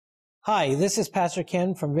Hi, this is Pastor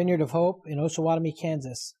Ken from Vineyard of Hope in Osawatomie,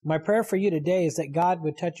 Kansas. My prayer for you today is that God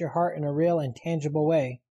would touch your heart in a real and tangible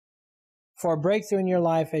way for a breakthrough in your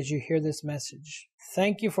life as you hear this message.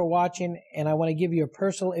 Thank you for watching, and I want to give you a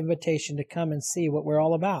personal invitation to come and see what we're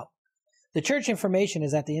all about. The church information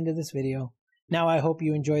is at the end of this video. Now I hope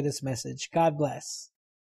you enjoy this message. God bless.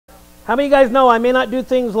 How many of you guys know I may not do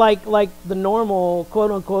things like the normal,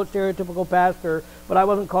 quote-unquote, stereotypical pastor, but I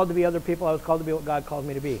wasn't called to be other people. I was called to be what God called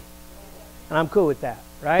me to be. And I'm cool with that,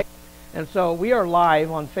 right? And so we are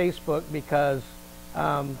live on Facebook because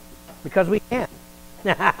we can.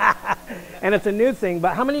 And it's a new thing.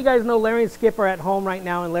 But how many of you guys know Larry and Skip are at home right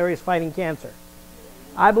now and Larry is fighting cancer?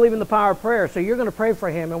 I believe in the power of prayer. So you're going to pray for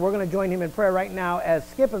him, and we're going to join him in prayer right now, as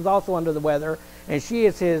Skip is also under the weather, and she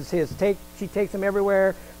is she takes him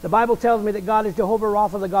everywhere. The Bible tells me that God is Jehovah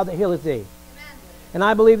Rapha, the God that healeth thee. Amen. And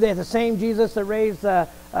I believe that the same Jesus that raised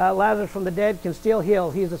Lazarus from the dead can still heal.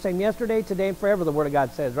 He's the same yesterday, today, and forever, the Word of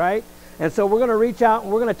God says, right? And so we're going to reach out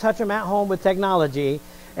and we're going to touch him at home with technology.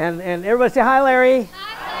 And everybody say, hi, Larry.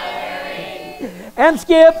 Hi, Larry. And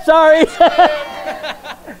Skip, sorry.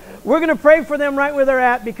 We're going to pray for them right where they're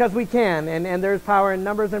at because we can. And there's power in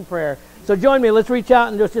numbers and prayer. So join me. Let's reach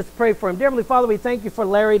out and just pray for him. Dear Heavenly Father, we thank you for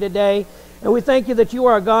Larry today. And we thank you that you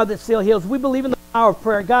are a God that still heals. We believe in the power of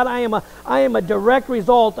prayer. God, I am a direct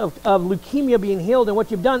result of leukemia being healed. And what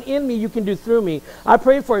you've done in me, you can do through me. I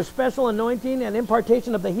pray for a special anointing and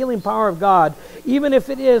impartation of the healing power of God. Even if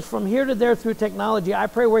it is from here to there through technology, I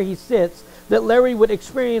pray where he sits, that Larry would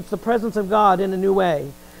experience the presence of God in a new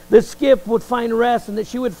way. That Skip would find rest and that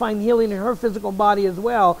she would find healing in her physical body as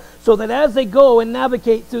well, so that as they go and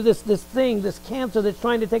navigate through this cancer that's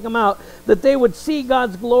trying to take them out, that they would see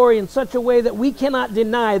God's glory in such a way that we cannot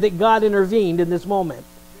deny that God intervened in this moment.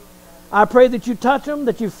 I pray that you touch them,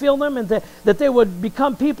 that you fill them, and that they would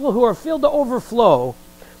become people who are filled to overflow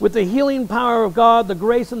with the healing power of God, the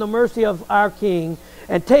grace and the mercy of our King,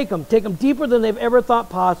 and take them deeper than they've ever thought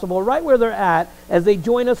possible, right where they're at, as they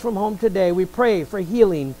join us from home today. We pray for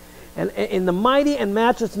healing, and in the mighty and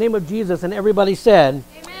matchless name of Jesus. And everybody said,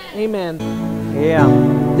 Amen. Yeah,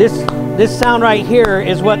 this sound right here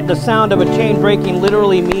is what the sound of a chain breaking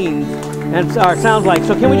literally means, and sounds like.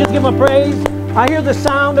 So can we just give him a praise? I hear the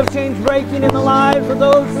sound of chains breaking in the lives of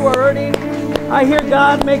those who are hurting. I hear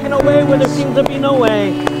God making a way where there seems to be no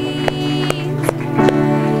way.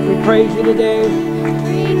 We praise you today.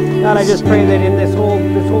 God, I just pray that in this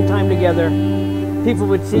whole time together, people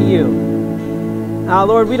would see you. Now,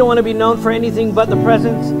 Lord, we don't want to be known for anything but the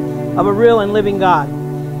presence of a real and living God.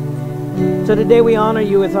 So today we honor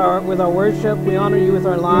you with our worship. We honor you with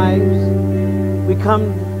our lives. We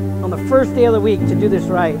come on the first day of the week to do this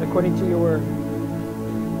right, according to your word.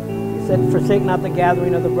 You said, forsake not the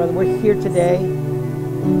gathering of the brethren. We're here today.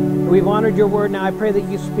 We've honored your word. Now I pray that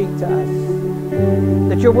you speak to us,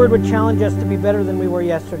 that your word would challenge us to be better than we were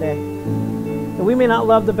yesterday. And we may not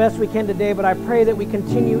love the best we can today, but I pray that we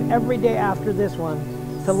continue every day after this one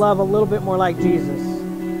to love a little bit more like Jesus.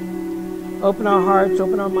 Open our hearts,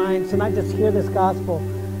 open our minds to not just hear this gospel,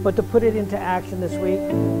 but to put it into action this week.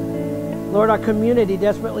 Lord, our community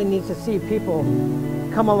desperately needs to see people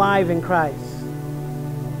come alive in Christ.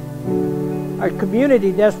 Our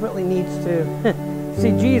community desperately needs to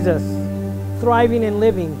see Jesus thriving and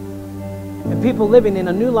living, and people living in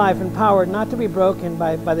a new life, empowered not to be broken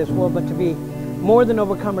by this world, but to be more than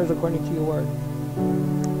overcomers according to your word.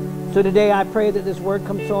 So today I pray that this word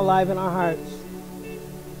comes so alive in our hearts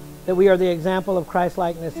that we are the example of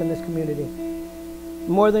Christ-likeness in this community.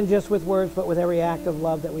 More than just with words, but with every act of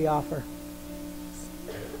love that we offer.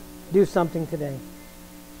 Do something today.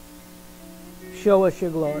 Show us your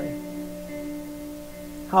glory.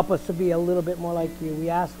 Help us to be a little bit more like you. We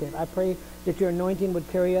ask it. I pray that your anointing would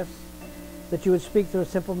carry us, that you would speak through a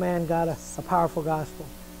simple man, God, a powerful gospel,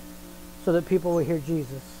 so that people will hear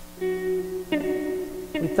Jesus.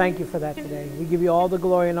 We thank you for that today. We give you all the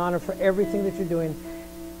glory and honor for everything that you're doing,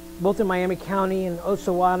 both in Miami County and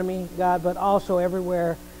Osawatomie, God, but also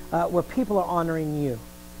everywhere where people are honoring you.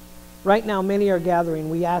 Right now, many are gathering.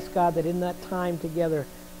 We ask, God, that in that time together,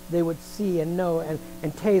 they would see and know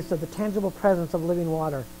and taste of the tangible presence of living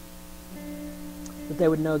water, that they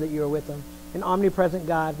would know that you are with them. And omnipresent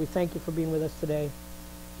God, we thank you for being with us today.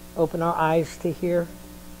 Open our eyes to hear,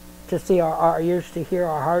 to see, our ears to hear,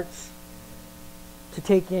 our hearts to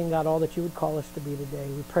take in, God, all that you would call us to be today.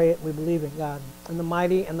 We pray it, we believe it, God, in the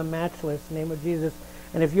mighty and the matchless name of Jesus.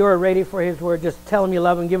 And if you're ready for his word, just tell him you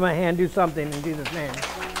love him, give him a hand, do something in Jesus' name.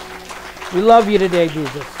 We love you today,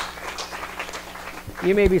 Jesus.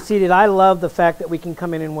 You may be seated. I love the fact that we can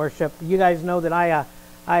come in and worship. You guys know that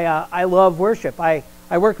I love worship. I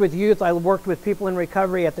I worked with youth. I worked with people in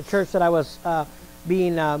recovery at the church that I was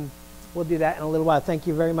being, we'll do that in a little while. Thank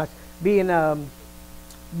you very much. Being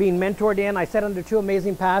mentored in. I sat under two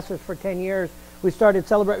amazing pastors for 10 years. We started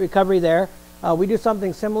Celebrate Recovery there. We do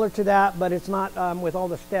something similar to that, but it's not with all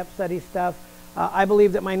the step study stuff. I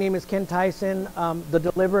believe that my name is Ken Tyson, the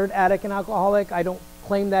delivered addict and alcoholic. I don't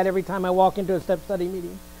claim that every time I walk into a step study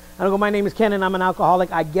meeting. I don't go, my name is Ken and I'm an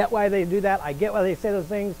alcoholic. I get why they do that. I get why they say those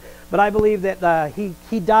things. But I believe that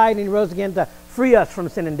he died and he rose again to free us from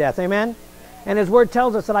sin and death. Amen? And his word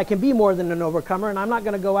tells us that I can be more than an overcomer, and I'm not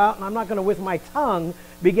going to go out and I'm not going to, with my tongue,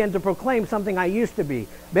 begin to proclaim something I used to be.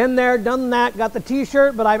 Been there, done that, got the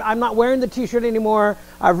t-shirt, but I'm not wearing the t-shirt anymore.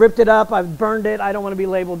 I've ripped it up. I've burned it. I don't want to be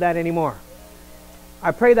labeled that anymore.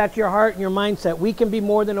 I pray that's your heart and your mindset. We can be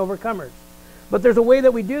more than overcomers. But there's a way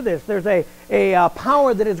that we do this. There's a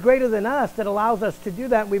power that is greater than us that allows us to do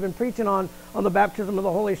that. We've been preaching on the baptism of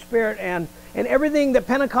the Holy Spirit, and everything that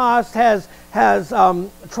Pentecost has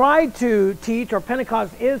tried to teach, or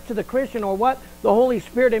Pentecost is to the Christian, or what the Holy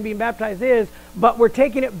Spirit and being baptized is, but we're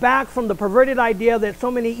taking it back from the perverted idea that so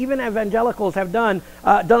many, even evangelicals, have done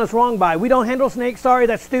us wrong by. We don't handle snakes. Sorry,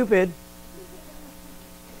 that's stupid.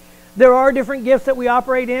 There are different gifts that we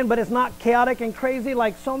operate in, but it's not chaotic and crazy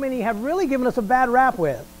like so many have really given us a bad rap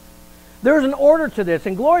with. There's an order to this,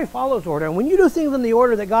 and glory follows order. And when you do things in the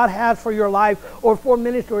order that God has for your life, or for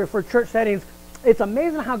ministry, or for church settings, it's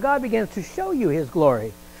amazing how God begins to show you his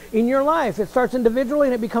glory in your life. It starts individually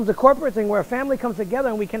and it becomes a corporate thing where a family comes together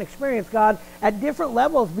and we can experience God at different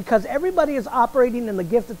levels because everybody is operating in the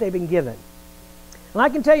gift that they've been given. And I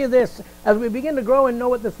can tell you this, as we begin to grow and know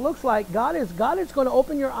what this looks like, God is going to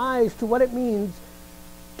open your eyes to what it means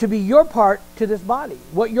to be your part to this body,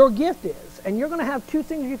 what your gift is. And you're going to have two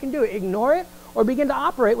things you can do: ignore it or begin to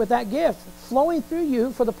operate with that gift flowing through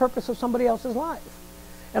you for the purpose of somebody else's life.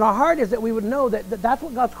 And our heart is that we would know that that's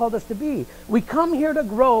what God's called us to be. We come here to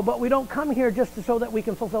grow, but we don't come here just so that we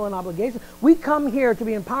can fulfill an obligation. We come here to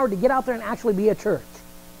be empowered to get out there and actually be a church.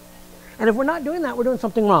 And if we're not doing that, we're doing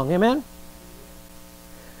something wrong. Amen?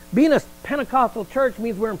 Being a Pentecostal church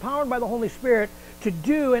means we're empowered by the Holy Spirit to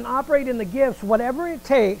do and operate in the gifts, whatever it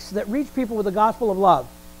takes, that reach people with the gospel of love.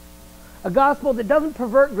 A gospel that doesn't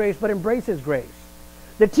pervert grace, but embraces grace.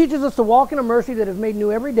 That teaches us to walk in a mercy that is made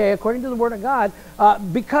new every day, according to the Word of God,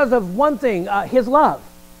 because of one thing, his love.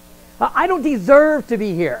 I don't deserve to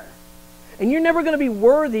be here. And you're never going to be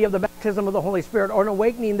worthy of the baptism of the Holy Spirit or an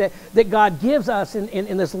awakening that God gives us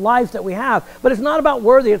in this life that we have. But it's not about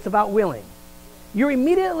worthy, it's about willing. You're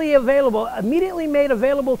immediately made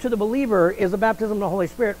available to the believer is the baptism of the Holy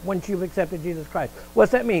Spirit once you've accepted Jesus Christ.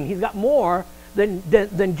 What's that mean? He's got more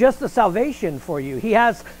than just the salvation for you. He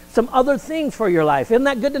has some other things for your life. Isn't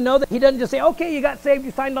that good to know that he doesn't just say, okay, you got saved,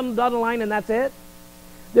 you signed on the dotted line, and that's it?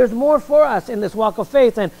 There's more for us in this walk of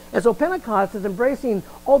faith. And so Pentecost is embracing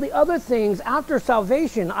all the other things after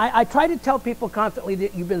salvation. I try to tell people constantly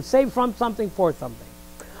that you've been saved from something for something.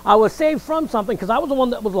 I was saved from something because I was the one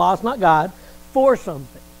that was lost, not God, for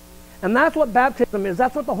something. And that's what baptism is.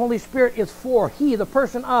 That's what the Holy Spirit is for. He, the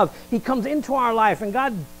person of, he comes into our life, and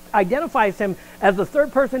God identifies him as the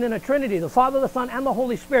third person in a Trinity, the Father, the Son, and the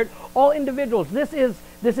Holy Spirit, all individuals. This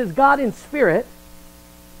is God in spirit,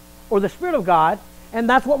 or the Spirit of God, and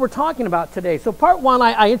that's what we're talking about today. So part one,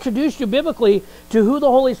 I introduced you biblically to who the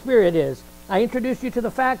Holy Spirit is. I introduced you to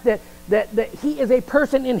the fact that he is a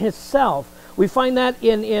person in himself. We find that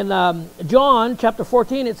in John chapter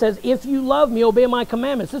 14. It says, if you love me, obey my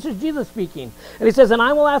commandments. This is Jesus speaking. And he says, and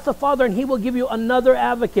I will ask the Father, and he will give you another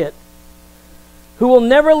advocate who will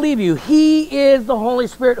never leave you. He is the Holy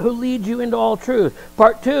Spirit who leads you into all truth.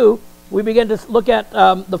 Part two, we begin to look at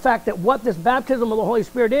the fact that what this baptism of the Holy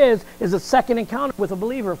Spirit is a second encounter with a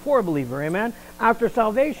believer, for a believer, amen? After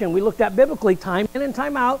salvation, we looked at biblically time in and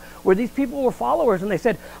time out where these people were followers and they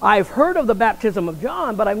said, I've heard of the baptism of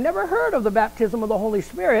John, but I've never heard of the baptism of the Holy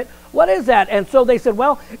Spirit. What is that? And so they said,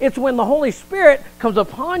 well, it's when the Holy Spirit comes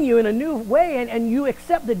upon you in a new way and you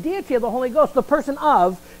accept the deity of the Holy Ghost, the person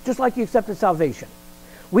of, just like you accepted salvation.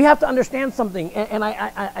 We have to understand something, and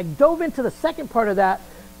I dove into the second part of that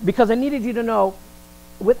because I needed you to know,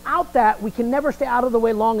 without that, we can never stay out of the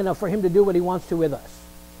way long enough for him to do what he wants to with us.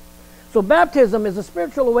 So baptism is a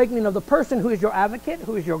spiritual awakening of the person who is your advocate,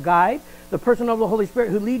 who is your guide, the person of the Holy Spirit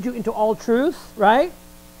who leads you into all truth, right?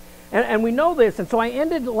 And we know this, and so I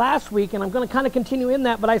ended last week, and I'm going to kind of continue in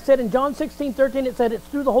that, but I said in John 16:13, it said it's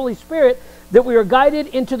through the Holy Spirit that we are guided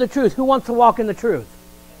into the truth. Who wants to walk in the truth?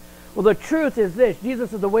 Well, the truth is this: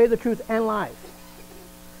 Jesus is the way, the truth, and life.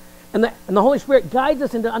 And the Holy Spirit guides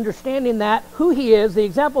us into understanding that, who he is, the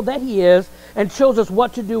example that he is, and shows us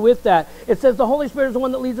what to do with that. It says the Holy Spirit is the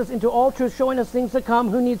one that leads us into all truth, showing us things to come.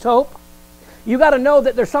 Who needs hope? You got to know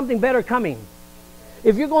that there's something better coming.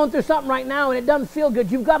 If you're going through something right now and it doesn't feel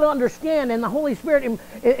good, you've got to understand, and the Holy Spirit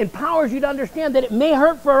empowers you to understand that it may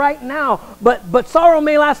hurt for right now, but sorrow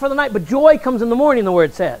may last for the night, but joy comes in the morning, the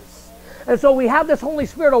Word says. And so we have this Holy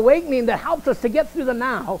Spirit awakening that helps us to get through the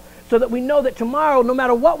now, so that we know that tomorrow, no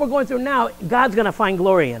matter what we're going through now, God's going to find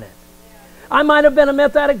glory in it. I might have been a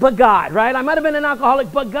meth addict, but God, right? I might have been an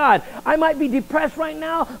alcoholic, but God. I might be depressed right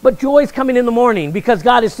now, but joy's coming in the morning because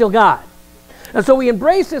God is still God. And so we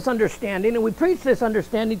embrace this understanding and we preach this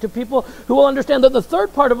understanding to people who will understand that the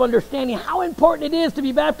third part of understanding how important it is to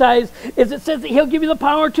be baptized is it says that He'll give you the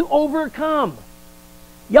power to overcome.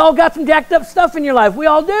 Y'all got some jacked up stuff in your life. We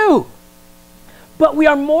all do. But we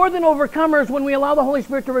are more than overcomers when we allow the Holy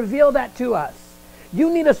Spirit to reveal that to us.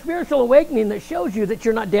 You need a spiritual awakening that shows you that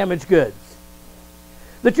you're not damaged goods,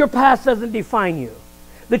 that your past doesn't define you,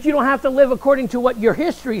 that you don't have to live according to what your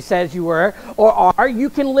history says you were or are. You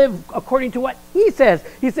can live according to what He says.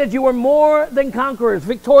 He says you are more than conquerors,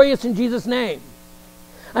 victorious in Jesus' name.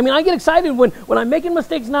 I mean, I get excited when I'm making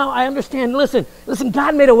mistakes now. I understand, listen,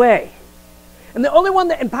 God made a way. And the only one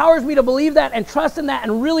that empowers me to believe that and trust in that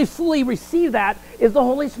and really fully receive that is the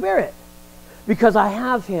Holy Spirit. Because I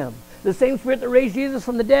have Him. The same Spirit that raised Jesus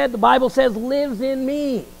from the dead, the Bible says, lives in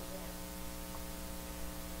me.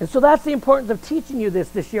 And so that's the importance of teaching you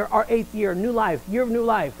this year, our 8th year, new life, year of new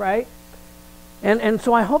life, right? And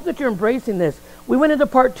so I hope that you're embracing this. We went into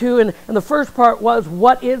part 2, and the first part was,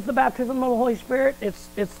 what is the baptism of the Holy Spirit?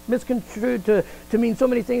 It's misconstrued to mean so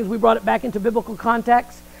many things. We brought it back into biblical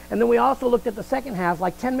context. And then we also looked at the second half,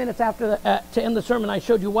 like 10 minutes after to end the sermon, I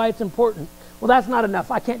showed you why it's important. Well, that's not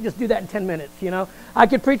enough. I can't just do that in 10 minutes, you know. I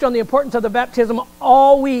could preach on the importance of the baptism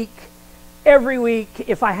all week, every week,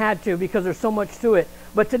 if I had to, because there's so much to it.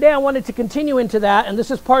 But today I wanted to continue into that, and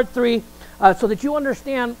this is part 3, so that you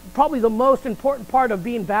understand probably the most important part of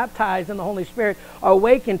being baptized in the Holy Spirit, or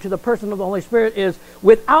awakened to the person of the Holy Spirit, is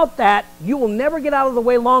without that, you will never get out of the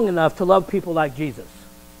way long enough to love people like Jesus.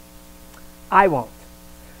 I won't.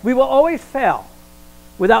 We will always fail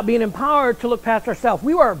without being empowered to look past ourselves.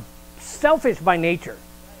 We are selfish by nature.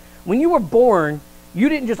 When you were born, you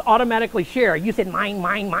didn't just automatically share. You said, mine,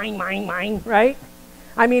 mine, mine, mine, mine, right?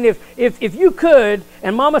 I mean, if you could,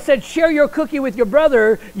 and Mama said, share your cookie with your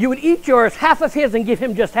brother, you would eat yours, half of his, and give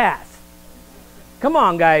him just half. Come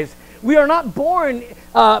on, guys. We are not born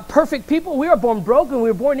perfect people. We are born broken. We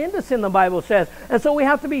were born into sin, the Bible says. And so we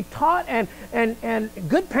have to be taught, and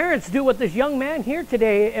good parents do what this young man here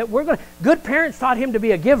today, good parents taught him to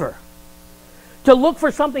be a giver, to look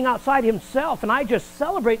for something outside himself. And I just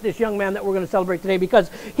celebrate this young man that we're going to celebrate today, because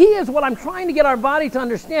he is what I'm trying to get our body to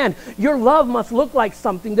understand. Your love must look like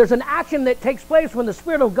something. There's an action that takes place when the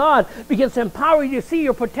Spirit of God begins to empower you to see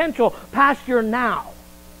your potential past your now.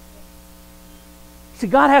 See,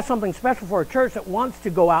 God has something special for a church that wants to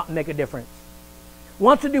go out and make a difference,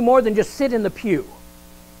 wants to do more than just sit in the pew.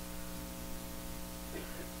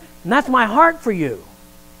 And that's my heart for you.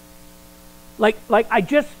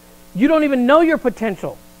 You don't even know your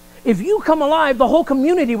potential. If you come alive, the whole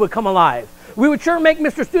community would come alive. We would sure make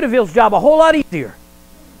Mr. Studeville's job a whole lot easier.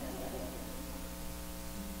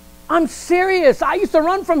 I'm serious. I used to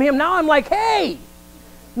run from him. Now I'm like, hey.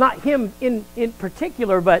 Not him in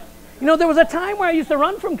particular, but you know, there was a time where I used to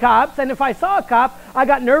run from cops, and if I saw a cop, I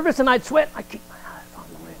got nervous and I'd sweat. I'd keep my eyes on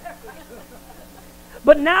the way.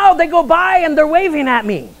 But now they go by and they're waving at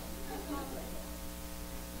me.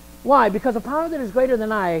 Why? Because a power that is greater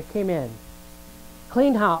than I came in,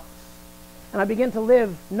 cleaned house, and I began to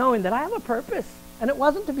live knowing that I have a purpose. And it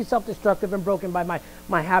wasn't to be self-destructive and broken by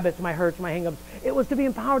my habits, my hurts, my hang-ups. It was to be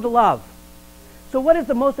empowered to love. So what is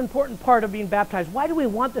the most important part of being baptized? Why do we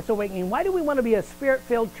want this awakening? Why do we want to be a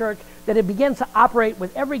Spirit-filled church that it begins to operate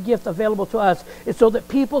with every gift available to us? It's so that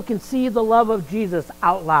people can see the love of Jesus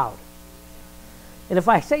out loud. And if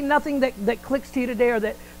I say nothing that clicks to you today, or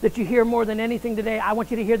that you hear more than anything today, I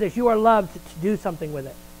want you to hear this. You are loved to do something with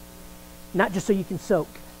it. Not just so you can soak.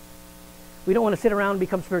 We don't want to sit around and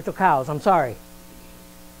become spiritual cows. I'm sorry.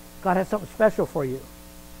 God has something special for you.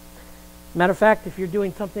 Matter of fact, if you're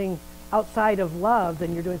doing something outside of love,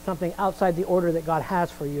 then you're doing something outside the order that God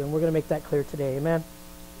has for you. And we're going to make that clear today. Amen.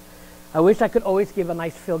 I wish I could always give a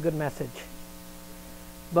nice feel-good message.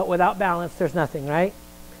 But without balance, there's nothing, right?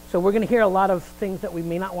 So we're going to hear a lot of things that we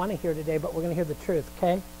may not want to hear today, but we're going to hear the truth,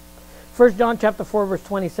 okay? 1 John chapter 4, verse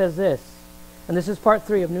 20 says this, and this is part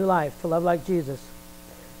 3 of New Life, to love like Jesus.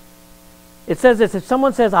 It says this: if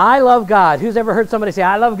someone says, I love God, who's ever heard somebody say,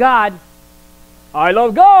 I love God? I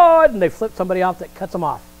love God! And they flip somebody off that cuts them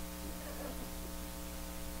off.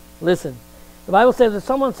 Listen, The Bible says if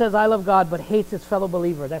someone says, I love God, but hates his fellow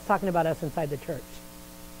believer, that's talking about us inside the church.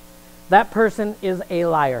 That person is a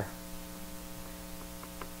liar.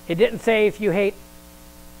 It didn't say if you hate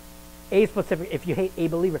a specific, if you hate a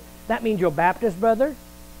believer. That means you're a Baptist brother,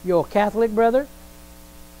 you're a Catholic brother,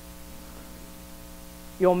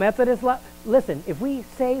 you're a Methodist. Listen, if we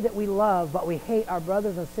say that we love, but we hate our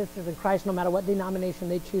brothers and sisters in Christ, no matter what denomination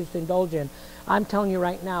they choose to indulge in, I'm telling you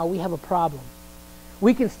right now, we have a problem.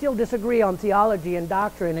 We can still disagree on theology and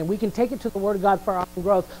doctrine, and we can take it to the Word of God for our own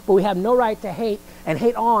growth, but we have no right to hate and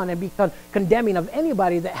hate on and be condemning of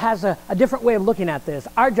anybody that has a different way of looking at this.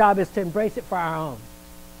 Our job is to embrace it for our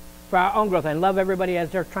own growth, and love everybody as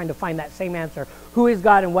they're trying to find that same answer. Who is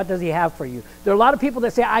God and what does he have for you? There are a lot of people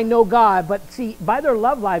that say, I know God, but see, by their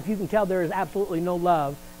love life, you can tell there is absolutely no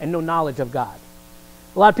love and no knowledge of God.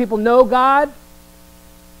 A lot of people know God.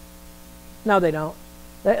 No, they don't.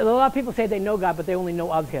 A lot of people say they know God, but they only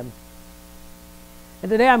know of him.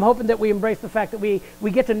 And today I'm hoping that we embrace the fact that we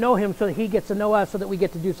get to know him so that he gets to know us, so that we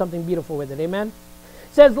get to do something beautiful with it. Amen?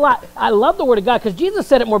 It says a lot. I love the Word of God because Jesus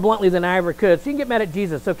said it more bluntly than I ever could. So you can get mad at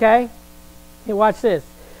Jesus, okay? Hey, watch this.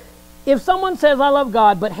 If someone says, I love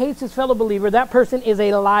God, but hates his fellow believer, that person is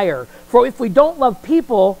a liar. For if we don't love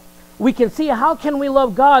people, we can see, how can we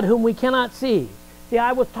love God whom we cannot see? See,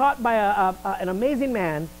 I was taught by an amazing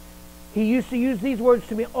man. He used to use these words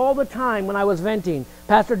to me all the time when I was venting.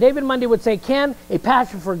 Pastor David Mundy would say, Ken, a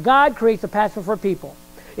passion for God creates a passion for people.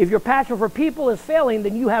 If your passion for people is failing,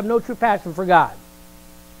 then you have no true passion for God.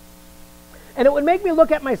 And it would make me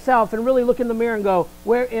look at myself and really look in the mirror and go,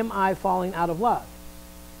 where am I falling out of love?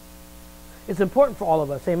 It's important for all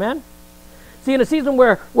of us, amen? See, in a season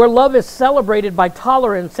where love is celebrated by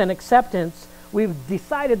tolerance and acceptance, we've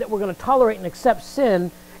decided that we're going to tolerate and accept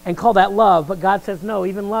sin and call that love, but God says no.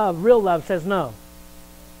 Even love, real love, says no.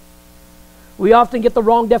 We often get the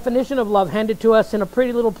wrong definition of love handed to us in a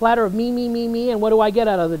pretty little platter of me, me, me, me, and what do I get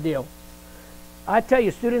out of the deal? I tell you,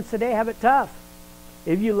 students today have it tough.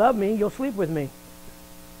 If you love me, you'll sleep with me.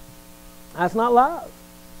 That's not love.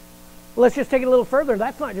 Let's just take it a little further.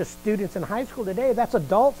 That's not just students in high school today. That's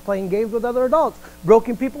adults playing games with other adults.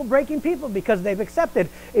 Broken people breaking people because they've accepted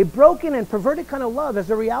a broken and perverted kind of love as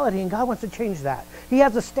a reality, and God wants to change that. He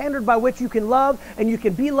has a standard by which you can love, and you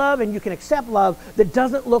can be loved, and you can accept love that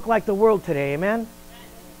doesn't look like the world today. Amen?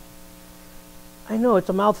 I know it's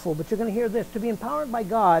a mouthful, but you're going to hear this. To be empowered by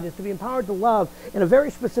God is to be empowered to love in a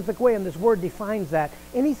very specific way, and this word defines that.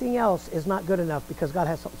 Anything else is not good enough because God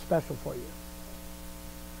has something special for you.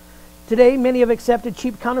 Today, many have accepted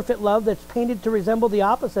cheap counterfeit love that's painted to resemble the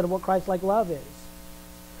opposite of what Christ-like love is.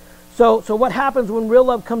 So what happens when real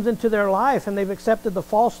love comes into their life and they've accepted the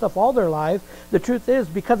false stuff all their life? The truth is,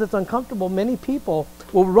 because it's uncomfortable, many people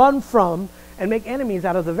will run from and make enemies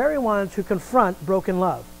out of the very ones who confront broken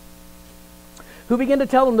love, who begin to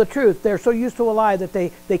tell them the truth. They're so used to a lie that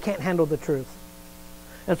they can't handle the truth.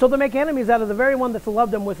 And so they make enemies out of the very one that's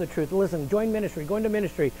loved them with the truth. Listen, join ministry, go into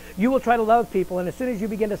ministry. You will try to love people, and as soon as you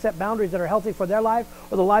begin to set boundaries that are healthy for their life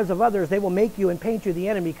or the lives of others, they will make you and paint you the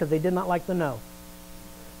enemy because they did not like the no.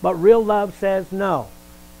 But real love says no.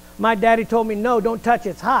 My daddy told me, no, don't touch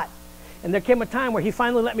it, it's hot. And there came a time where he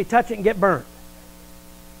finally let me touch it and get burnt.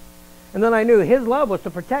 And then I knew his love was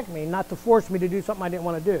to protect me, not to force me to do something I didn't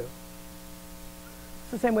want to do.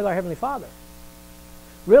 It's the same with our Heavenly Father.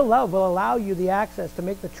 Real love will allow you the access to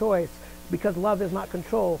make the choice because love is not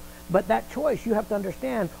control. But that choice, you have to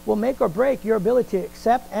understand, will make or break your ability to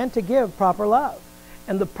accept and to give proper love.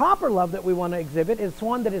 And the proper love that we want to exhibit is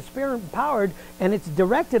one that is spirit-empowered and it's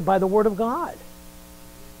directed by the Word of God.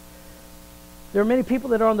 There are many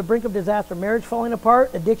people that are on the brink of disaster. Marriage falling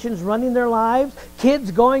apart, addictions running their lives,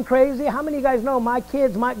 kids going crazy. How many of you guys know my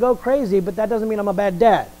kids might go crazy, but that doesn't mean I'm a bad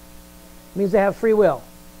dad? It means they have free will.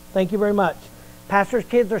 Thank you very much. Pastors'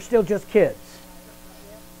 kids are still just kids.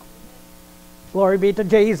 Glory be to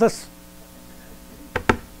Jesus.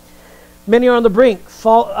 Many are on the brink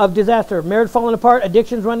of disaster. Marriage falling apart,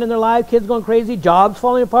 addictions running their life, kids going crazy, jobs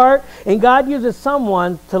falling apart. And God uses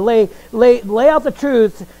someone to lay out the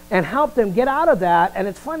truth and help them get out of that. And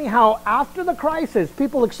it's funny how after the crisis,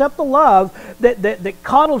 people accept the love that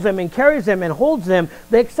coddles them and carries them and holds them.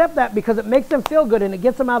 They accept that because it makes them feel good and it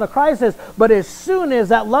gets them out of crisis. But as soon as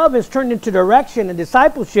that love is turned into direction and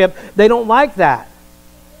discipleship, they don't like that.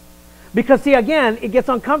 Because see, again, it gets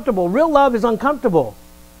uncomfortable. Real love is uncomfortable.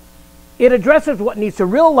 It addresses what needs to.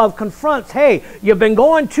 Real love confronts, hey, you've been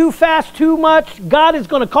going too fast, too much. God is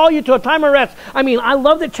going to call you to a time of rest. I mean, I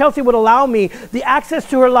love that Chelsea would allow me the access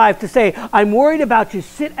to her life to say, I'm worried about you.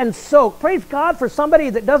 Sit and soak. Praise God for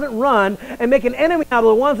somebody that doesn't run and make an enemy out of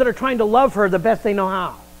the ones that are trying to love her the best they know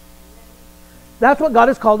how. That's what God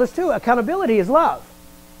has called us to. Accountability is love.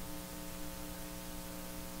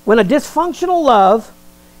 When a dysfunctional love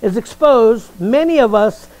is exposed, many of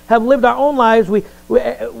us have lived our own lives. We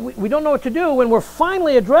don't know what to do when we're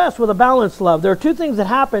finally addressed with a balanced love. There are two things that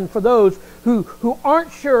happen for those who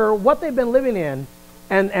aren't sure what they've been living in,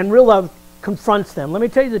 and real love confronts them. Let me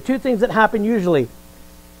tell you the two things that happen usually.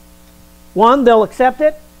 One, they'll accept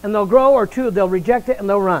it and they'll grow, or two, they'll reject it and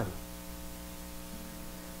they'll run.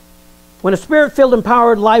 When a spirit-filled,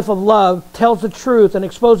 empowered life of love tells the truth and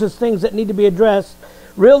exposes things that need to be addressed,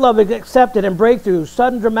 real love is accepted, and breakthrough,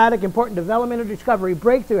 sudden, dramatic, important development or discovery,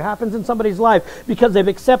 breakthrough happens in somebody's life because they've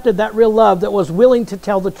accepted that real love that was willing to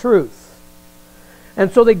tell the truth.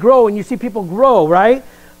 And so they grow, and you see people grow, right?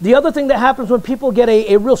 The other thing that happens when people get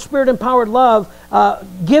a real spirit-empowered love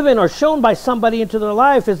given or shown by somebody into their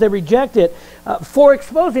life is they reject it for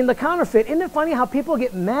exposing the counterfeit. Isn't it funny how people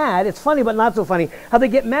get mad? It's funny but not so funny. How they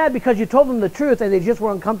get mad because you told them the truth and they just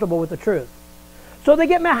were uncomfortable with the truth. So they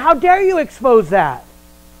get mad. How dare you expose that?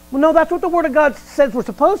 Well, no, that's what the Word of God says we're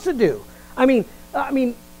supposed to do. I mean,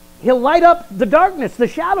 He'll light up the darkness, the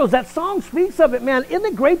shadows. That song speaks of it, man. Isn't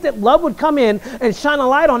it great that love would come in and shine a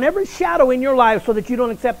light on every shadow in your life so that you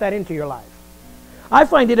don't accept that into your life? I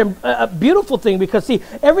find it a beautiful thing because, see,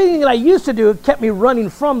 everything that I used to do kept me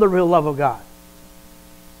running from the real love of God.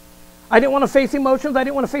 I didn't want to face emotions. I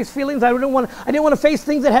didn't want to face feelings. I didn't want to face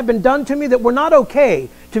things that had been done to me that were not okay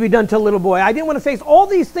to be done to a little boy. I didn't want to face all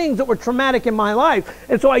these things that were traumatic in my life.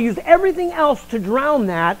 And so I used everything else to drown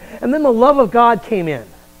that. And then the love of God came in.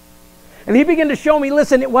 And He began to show me,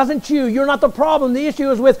 listen, it wasn't you. You're not the problem. The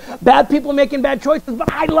issue is with bad people making bad choices,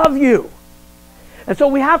 but I love you. And so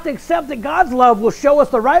we have to accept that God's love will show us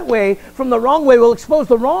the right way from the wrong way, will expose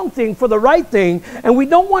the wrong thing for the right thing. And we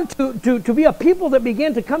don't want to be a people that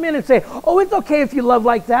begin to come in and say, oh, it's okay if you love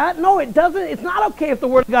like that. No, it doesn't. It's not okay if the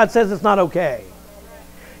Word of God says it's not okay.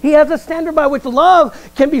 He has a standard by which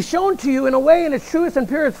love can be shown to you in a way in its truest and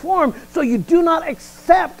purest form, so you do not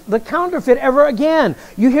accept the counterfeit ever again.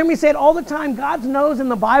 You hear me say it all the time. God's no's in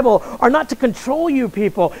the Bible are not to control you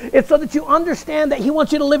people. It's so that you understand that He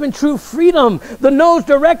wants you to live in true freedom. The no's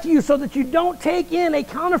direct you so that you don't take in a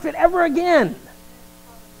counterfeit ever again.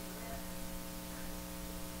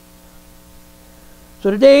 So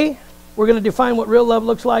today, we're going to define what real love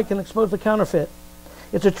looks like and expose the counterfeit.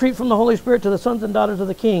 It's a treat from the Holy Spirit to the sons and daughters of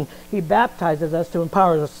the King. He baptizes us to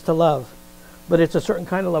empower us to love. But it's a certain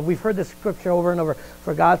kind of love. We've heard this scripture over and over.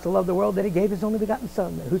 For God to love the world that He gave His only begotten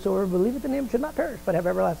Son, that whosoever believeth in Him should not perish, but have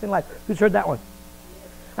everlasting life. Who's heard that one?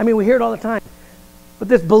 I mean, we hear it all the time. But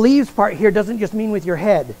this believes part here doesn't just mean with your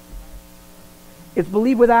head. It's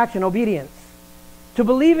believe with action, obedience. To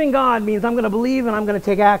believe in God means I'm going to believe and I'm going to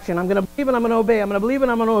take action. I'm going to believe and I'm going to obey. I'm going to believe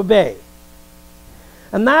and I'm going to obey.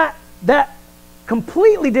 And that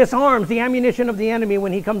completely disarms the ammunition of the enemy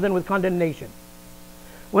when he comes in with condemnation.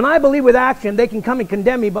 When I believe with action, they can come and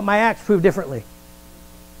condemn me, but my acts prove differently.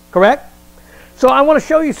 Correct? So I want to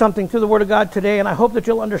show you something through the Word of God today, and I hope that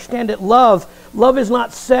you'll understand it. Love is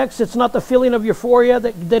not sex. It's not the feeling of euphoria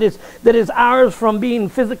that is ours from being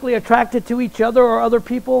physically attracted to each other or other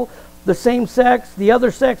people, the same sex, the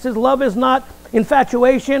other sexes. Love is not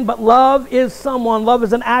infatuation, but love is someone. Love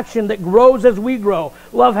is an action that grows as we grow.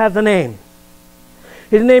 Love has a name.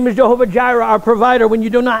 His name is Jehovah Jireh, our provider. When you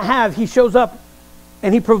do not have, He shows up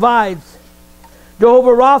and He provides. Jehovah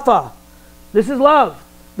Rapha, this is love,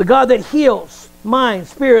 the God that heals mind,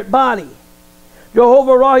 spirit, body.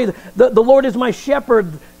 Jehovah Rahi, the Lord is my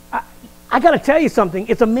shepherd. I got to tell you something.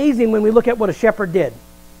 It's amazing when we look at what a shepherd did.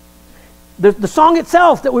 The song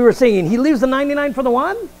itself that we were singing, He leaves the 99 for the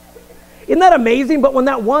one. Isn't that amazing? But when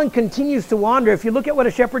that one continues to wander, if you look at what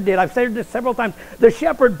a shepherd did, I've said this several times, the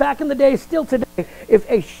shepherd back in the day, still today, if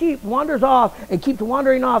a sheep wanders off and keeps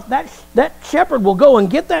wandering off, that shepherd will go and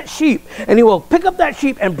get that sheep, and he will pick up that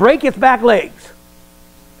sheep and break its back legs.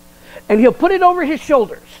 And he'll put it over his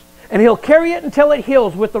shoulders, and he'll carry it until it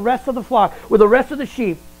heals with the rest of the flock, with the rest of the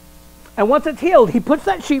sheep. And once it's healed, he puts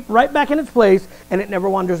that sheep right back in its place, and it never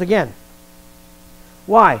wanders again.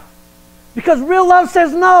 Why? Because real love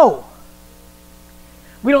says no.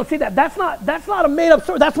 We don't see that. That's not a made-up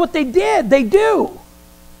story. That's what they did. They do.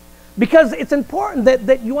 Because it's important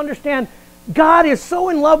that you understand God is so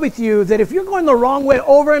in love with you that if you're going the wrong way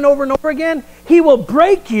over and over and over again, He will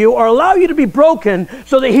break you or allow you to be broken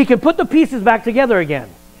so that He can put the pieces back together again.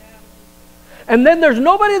 And then there's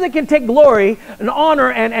nobody that can take glory and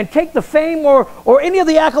honor and take the fame or any of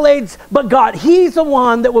the accolades but God. He's the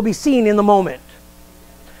one that will be seen in the moment.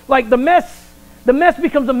 Like the mess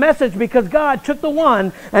becomes a message because God took the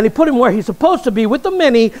one and He put him where He's supposed to be with the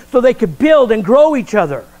many so they could build and grow each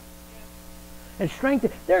other. and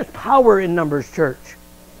strengthen. There's power in numbers, church.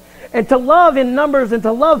 And to love in numbers and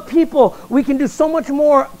to love people, we can do so much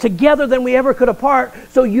more together than we ever could apart.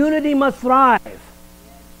 So unity must thrive.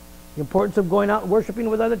 The importance of going out and worshiping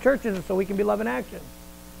with other churches is so we can be love in action.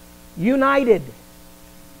 United.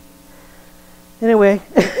 Anyway,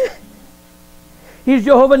 He's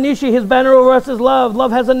Jehovah Nishi. His banner over us is love.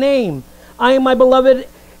 Love has a name. I am my beloved,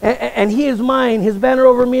 and he is mine. His banner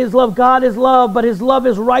over me is love. God is love, but his love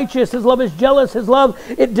is righteous. His love is jealous. His love,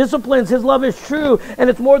 it disciplines. His love is true, and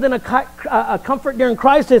it's more than a comfort during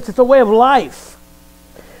crisis. It's a way of life.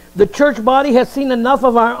 The church body has seen enough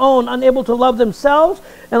of our own, unable to love themselves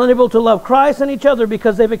and unable to love Christ and each other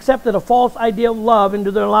because they've accepted a false idea of love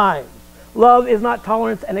into their lives. Love is not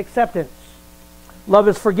tolerance and acceptance. Love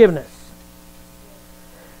is forgiveness.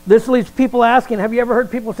 This leaves people asking, have you ever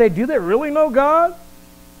heard people say, do they really know God?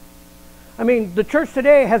 I mean, the church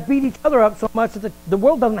today has beat each other up so much that the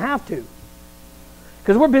world doesn't have to.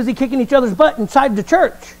 Because we're busy kicking each other's butt inside the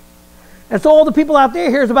church. And so all the people out there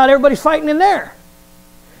hears about everybody's fighting in there.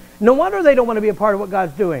 No wonder they don't want to be a part of what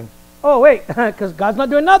God's doing. Oh, wait, because God's not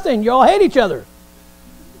doing nothing. You all hate each other.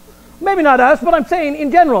 Maybe not us, but I'm saying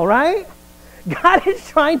in general, right? God is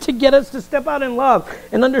trying to get us to step out in love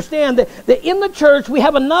and understand that in the church we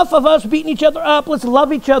have enough of us beating each other up. Let's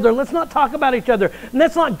love each other. Let's not talk about each other. And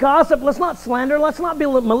let's not gossip. Let's not slander. Let's not be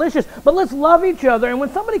malicious. But let's love each other. And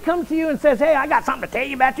when somebody comes to you and says, hey, I got something to tell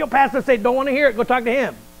you about your pastor, say, don't want to hear it. Go talk to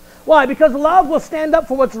him. Why? Because love will stand up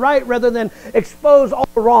for what's right rather than expose all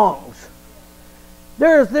the wrongs.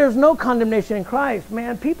 There's no condemnation in Christ.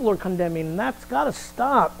 Man, people are condemning, and that's got to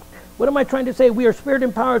stop. What am I trying to say? We are spirit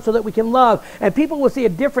empowered so that we can love, and people will see a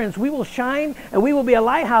difference. We will shine, and we will be a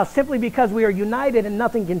lighthouse simply because we are united, and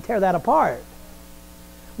nothing can tear that apart.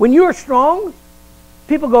 When you are strong,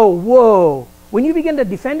 people go, whoa. When you begin to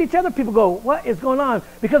defend each other, people go, what is going on?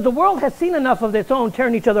 Because the world has seen enough of its own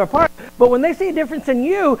tearing each other apart. But when they see a difference in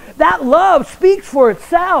you, that love speaks for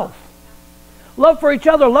itself. Love for each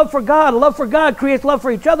other, love for God creates love for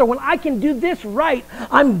each other. When I can do this right,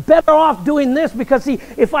 I'm better off doing this because, see,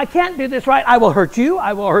 if I can't do this right, I will hurt you,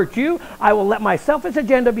 I will let my selfish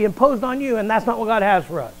agenda be imposed on you, and that's not what God has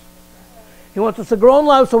for us. He wants us to grow in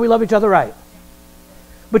love so we love each other right.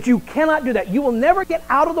 But you cannot do that. You will never get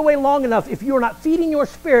out of the way long enough if you are not feeding your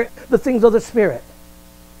spirit the things of the Spirit.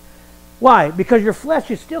 Why? Because your flesh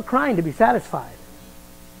is still crying to be satisfied.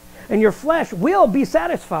 And your flesh will be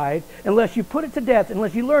satisfied unless you put it to death,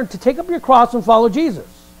 unless you learn to take up your cross and follow Jesus.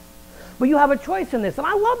 But you have a choice in this. And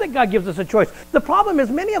I love that God gives us a choice. The problem is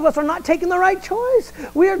many of us are not taking the right choice.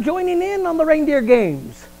 We are joining in on the reindeer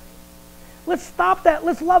games. Let's stop that.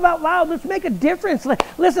 Let's love out loud. Let's make a difference.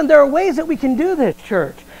 Listen, there are ways that we can do this,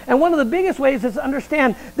 church. And one of the biggest ways is to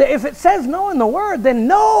understand that if it says no in the Word, then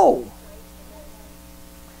no.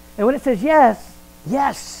 And when it says yes,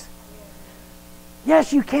 yes.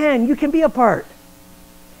 Yes, you can. You can be a part.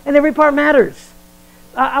 And every part matters.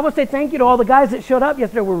 I want to say thank you to all the guys that showed up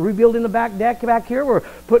yesterday. We're rebuilding the back deck back here. We're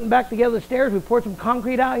putting back together the stairs. We poured some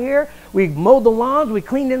concrete out here. We mowed the lawns. We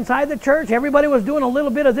cleaned inside the church. Everybody was doing a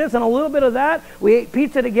little bit of this and a little bit of that. We ate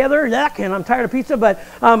pizza together. Yuck, and I'm tired of pizza, but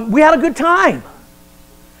we had a good time.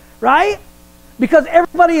 Right? Because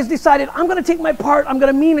everybody has decided, I'm going to take my part, I'm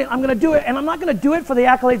going to mean it, I'm going to do it, and I'm not going to do it for the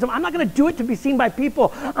accolades, I'm not going to do it to be seen by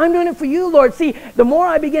people. I'm doing it for you, Lord. See, the more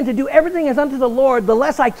I begin to do everything as unto the Lord, the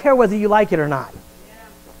less I care whether you like it or not.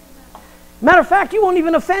 Matter of fact, you won't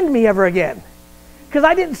even offend me ever again. Because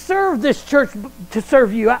I didn't serve this church to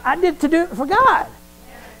serve you. I did to do it for God.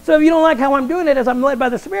 So if you don't like how I'm doing it as I'm led by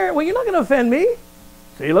the Spirit, well, you're not going to offend me.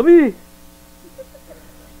 C'est la vie.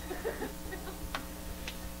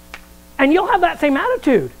 And you'll have that same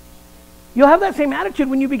attitude. You'll have that same attitude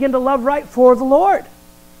when you begin to love right for the Lord.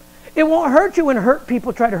 It won't hurt you when hurt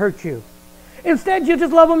people try to hurt you. Instead, you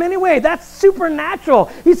just love them anyway. That's supernatural.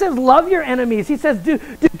 He says, love your enemies. He says, do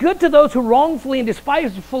good to those who wrongfully and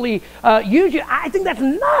despisefully use you. I think that's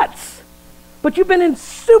nuts. But you've been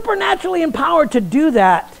supernaturally empowered to do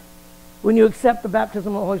that when you accept the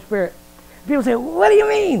baptism of the Holy Spirit. People say, what do you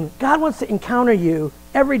mean? God wants to encounter you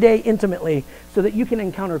every day intimately so that you can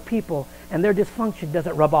encounter people and their dysfunction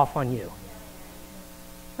doesn't rub off on you.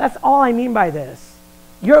 That's all I mean by this.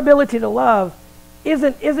 Your ability to love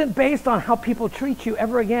isn't based on how people treat you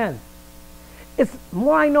ever again. It's the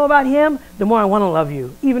more I know about Him, the more I want to love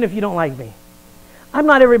you, even if you don't like me. I'm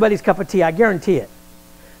not everybody's cup of tea, I guarantee it.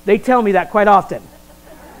 They tell me that quite often.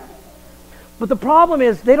 But the problem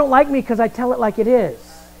is they don't like me because I tell it like it is.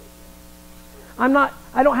 I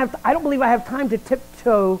don't believe I have time to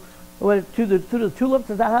tiptoe to the tulips.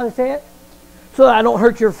 Is that how they say it? So that I don't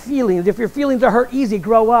hurt your feelings. If your feelings are hurt easy,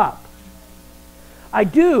 grow up. I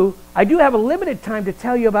do have a limited time to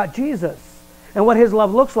tell you about Jesus and what his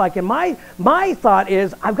love looks like. And my thought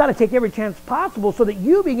is, I've got to take every chance possible so that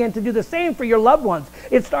you begin to do the same for your loved ones.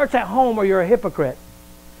 It starts at home, or you're a hypocrite.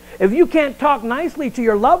 If you can't talk nicely to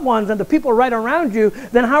your loved ones and the people right around you,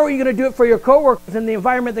 then how are you going to do it for your coworkers in the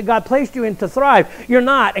environment that God placed you in to thrive? You're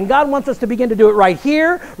not. And God wants us to begin to do it right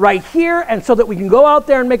here, and so that we can go out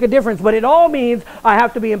there and make a difference. But it all means I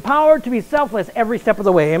have to be empowered to be selfless every step of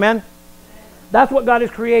the way. Amen? That's what God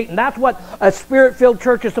is creating. That's what a spirit-filled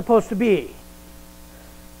church is supposed to be.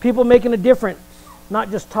 People making a difference,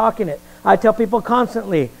 not just talking it. I tell people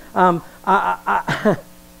constantly,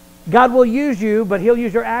 God will use you, but he'll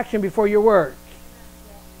use your action before your words.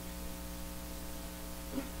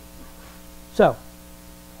 So,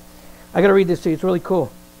 I got to read this to you. It's really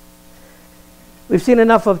cool. We've seen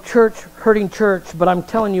enough of church hurting church, but I'm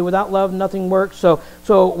telling you, without love, nothing works. So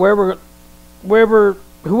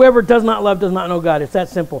whoever does not love does not know God. It's that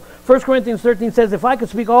simple. 1 Corinthians 13 says, if I could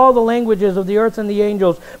speak all the languages of the earth and the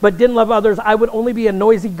angels, but didn't love others, I would only be a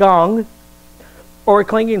noisy gong or a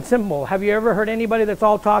clanging cymbal. Have you ever heard anybody that's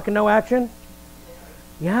all talk and no action?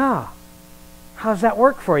 Yeah. How does that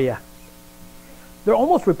work for you? They're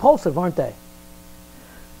almost repulsive, aren't they?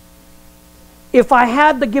 If I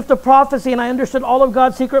had the gift of prophecy and I understood all of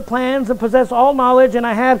God's secret plans and possessed all knowledge, and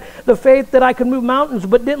I had the faith that I could move mountains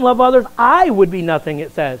but didn't love others, I would be nothing,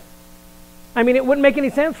 it says. I mean, it wouldn't make any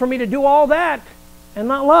sense for me to do all that and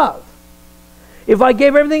not love. If I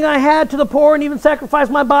gave everything I had to the poor and even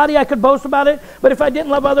sacrificed my body, I could boast about it. But if I didn't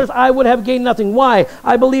love others, I would have gained nothing. Why?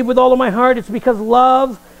 I believe with all of my heart it's because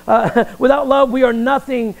love, without love, we are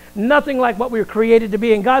nothing like what we were created to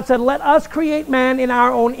be. And God said, let us create man in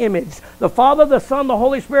our own image. The Father, the Son, the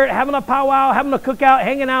Holy Spirit, having a powwow, having a cookout,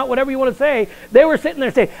 hanging out, whatever you want to say. They were sitting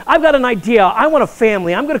there saying, I've got an idea. I want a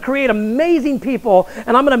family. I'm going to create amazing people,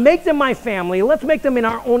 and I'm going to make them my family. Let's make them in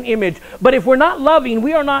our own image. But if we're not loving,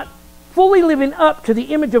 we are not fully living up to the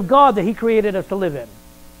image of God that he created us to live in.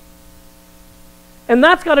 And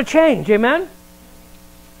that's got to change, amen?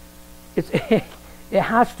 It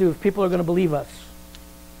has to if people are going to believe us.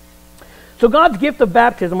 So God's gift of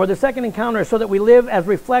baptism, or the second encounter, is so that we live as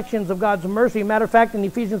reflections of God's mercy. Matter of fact, in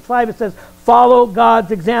Ephesians 5 it says, follow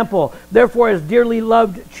God's example, therefore as dearly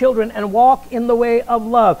loved children, and walk in the way of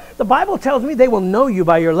love. The Bible tells me they will know you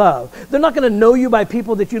by your love. They're not going to know you by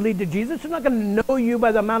people that you lead to Jesus. They're not going to know you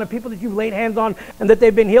by the amount of people that you've laid hands on and that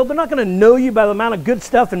they've been healed. They're not going to know you by the amount of good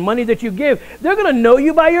stuff and money that you give. They're going to know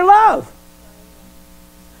you by your love.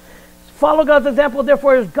 Follow God's example,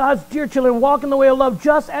 therefore, as God's dear children, walk in the way of love,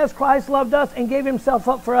 just as Christ loved us and gave himself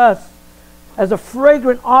up for us as a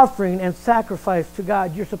fragrant offering and sacrifice to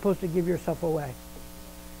God. You're supposed to give yourself away.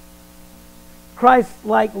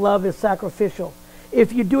 Christ-like love is sacrificial.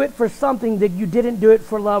 If you do it for something, then you didn't do it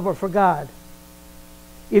for love or for God.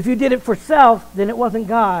 If you did it for self, then it wasn't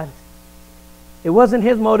God. It wasn't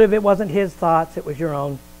his motive. It wasn't his thoughts. It was your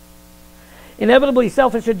own. Inevitably,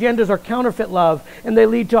 selfish agendas are counterfeit love, and they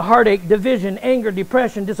lead to heartache, division, anger,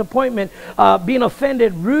 depression, disappointment, being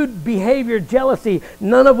offended, rude behavior, jealousy,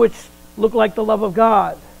 none of which look like the love of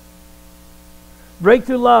God.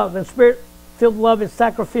 Breakthrough love and spirit-filled love is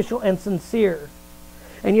sacrificial and sincere.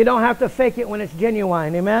 And you don't have to fake it when it's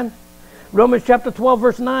genuine, amen? Romans chapter 12,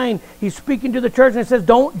 verse 9, he's speaking to the church and says,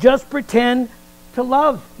 don't just pretend to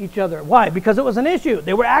love each other. Why? Because it was an issue.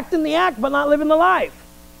 They were acting the act, but not living the life.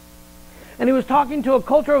 And he was talking to a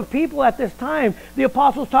culture of people at this time. The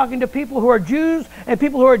apostle's talking to people who are Jews and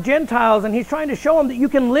people who are Gentiles, and he's trying to show them that you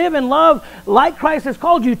can live and love like Christ has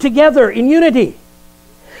called you, together in unity.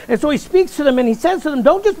 And so he speaks to them and he says to them,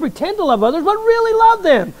 don't just pretend to love others, but really love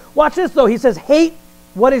them. Watch this though. He says, hate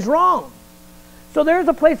what is wrong. So there's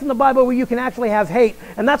a place in the Bible where you can actually have hate,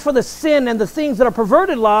 and that's for the sin and the things that are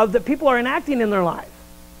perverted love that people are enacting in their life.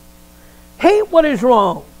 Hate what is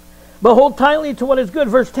wrong, but hold tightly to what is good.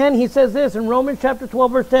 Verse 10, he says this in Romans chapter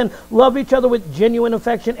 12, verse 10, love each other with genuine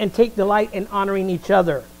affection and take delight in honoring each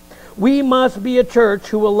other. We must be a church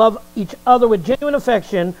who will love each other with genuine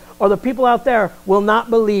affection, or the people out there will not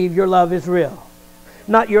believe your love is real.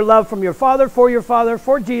 Not your love from your Father,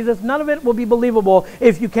 for Jesus. None of it will be believable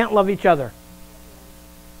if you can't love each other.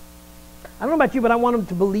 I don't know about you, but I want them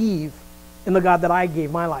to believe in the God that I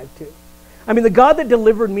gave my life to. I mean, the God that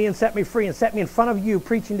delivered me and set me free and set me in front of you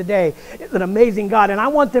preaching today is an amazing God. And I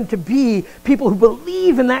want them to be people who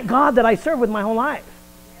believe in that God that I serve with my whole life.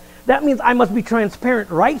 That means I must be transparent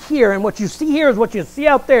right here. And what you see here is what you see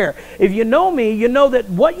out there. If you know me, you know that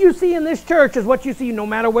what you see in this church is what you see no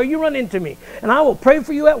matter where you run into me. And I will pray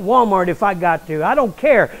for you at Walmart if I got to. I don't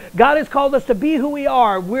care. God has called us to be who we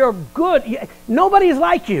are. We're good. Nobody's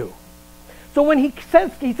like you. So when he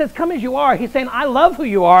says, come as you are, he's saying, I love who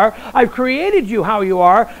you are. I've created you how you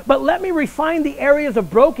are, but let me refine the areas of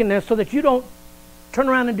brokenness so that you don't turn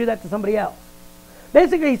around and do that to somebody else.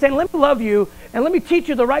 Basically, he's saying, let me love you, and let me teach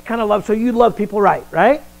you the right kind of love so you love people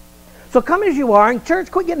right? So come as you are. And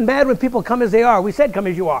church, quit getting mad when people come as they are. We said come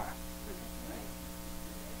as you are.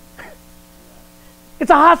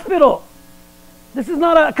 It's a hospital. This is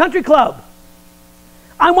not a country club.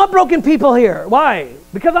 I want broken people here. Why?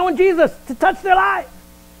 Because I want Jesus to touch their lives.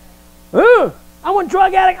 Ooh, I want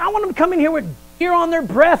drug addicts. I want them to come in here with deer on their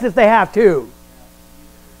breath if they have to.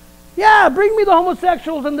 Yeah, bring me the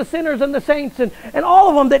homosexuals and the sinners and the saints and all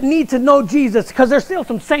of them that need to know Jesus, because there's still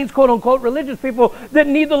some saints, quote unquote, religious people that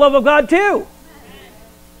need the love of God too.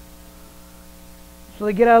 So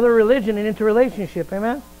they get out of their religion and into relationship.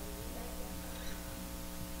 Amen?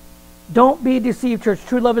 Don't be deceived, church.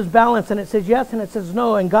 True love is balanced, and it says yes and it says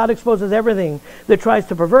no, and God exposes everything that tries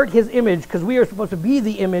to pervert his image, because we are supposed to be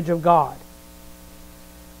the image of God.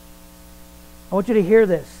 I want you to hear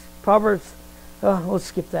this. Proverbs, let's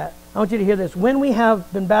skip that. I want you to hear this. When we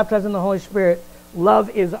have been baptized in the Holy Spirit, love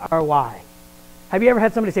is our why. Have you ever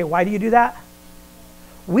had somebody say, why do you do that?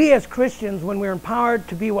 We as Christians, when we're empowered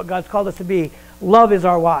to be what God's called us to be, love is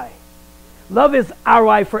our why. Love is our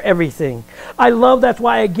why for everything. I love, that's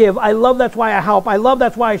why I give. I love, that's why I help. I love,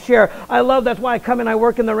 that's why I share. I love, that's why I come and I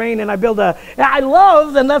work in the rain and I build I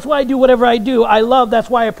love, and that's why I do whatever I do. I love, that's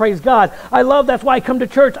why I praise God. I love, that's why I come to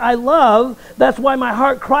church. I love, that's why my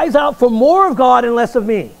heart cries out for more of God and less of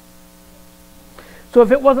me. So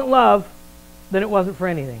if it wasn't love, then it wasn't for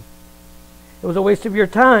anything. It was a waste of your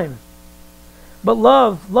time. But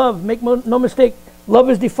love, make no mistake, love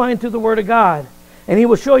is defined through the Word of God. And he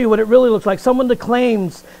will show you what it really looks like. Someone that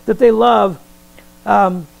claims that they love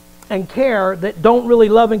and care, that don't really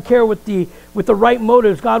love and care with the right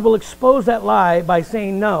motives, God will expose that lie by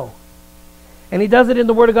saying no. And he does it in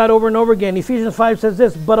the Word of God over and over again. Ephesians 5 says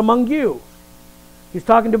this, but among you, he's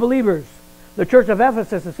talking to believers. The church of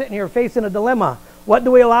Ephesus is sitting here facing a dilemma. What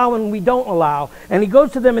do we allow and we don't allow? And he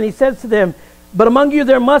goes to them and he says to them, but among you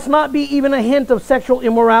there must not be even a hint of sexual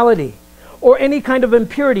immorality, or any kind of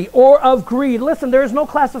impurity, or of greed. Listen, there is no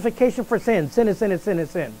classification for sin. Sin is sin is sin is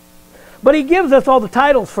sin. But he gives us all the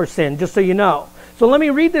titles for sin, just so you know. So let me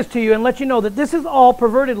read this to you and let you know that this is all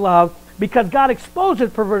perverted love, because God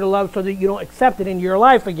exposes perverted love so that you don't accept it into your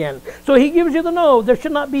life again. So he gives you the no. There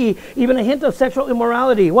should not be even a hint of sexual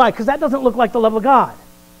immorality. Why? Because that doesn't look like the love of God.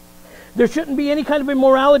 There shouldn't be any kind of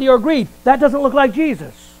immorality or greed. That doesn't look like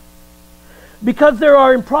Jesus. Because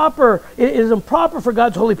it is improper for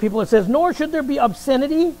God's holy people, it says, nor should there be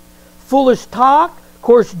obscenity, foolish talk,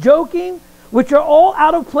 coarse joking, which are all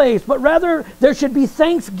out of place, but rather there should be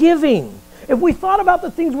thanksgiving. If we thought about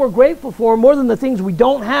the things we're grateful for more than the things we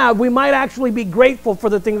don't have, we might actually be grateful for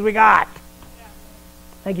the things we got.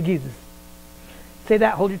 Thank you, Jesus. Say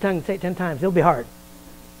that, hold your tongue, and say it 10 times. It'll be hard.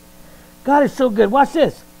 God is so good. Watch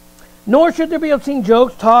this. Nor should there be obscene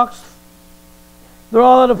jokes, talks. They're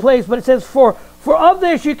all out of place. But it says, for of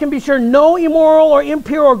this you can be sure no immoral or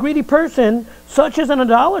impure or greedy person, such as an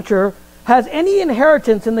idolater, has any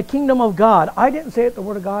inheritance in the kingdom of God. I didn't say it, the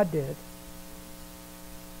Word of God did.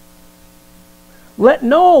 Let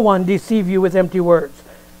no one deceive you with empty words.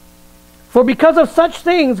 For because of such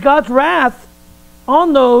things, God's wrath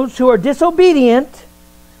on those who are disobedient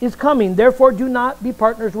is coming. Therefore, do not be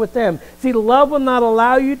partners with them. See, love will not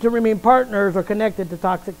allow you to remain partners or connected to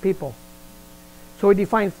toxic people. So he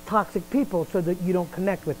defines toxic people so that you don't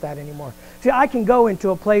connect with that anymore. See, I can go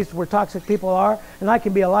into a place where toxic people are, and I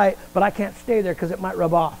can be a light, but I can't stay there because it might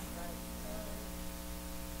rub off.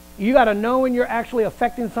 You got to know when you're actually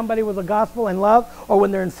affecting somebody with the gospel and love, or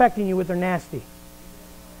when they're infecting you with their nasty.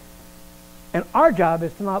 And our job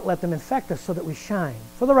is to not let them infect us so that we shine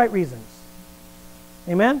for the right reasons.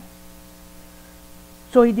 Amen?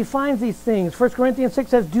 So he defines these things. 1 Corinthians 6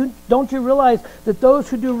 says, don't you realize that those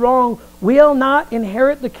who do wrong will not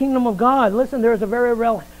inherit the kingdom of God? Listen, there is a very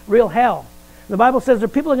real hell. The Bible says there are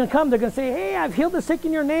people that are going to come, they're going to say, hey, I've healed the sick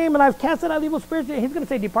in your name, and I've cast out evil spirits. He's going to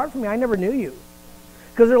say, depart from me, I never knew you.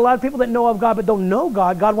 Because there are a lot of people that know of God but don't know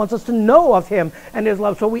God. God wants us to know of him and his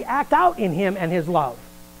love. So we act out in him and his love.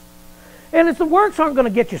 And it's the works aren't going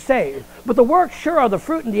to get you saved, but the works sure are the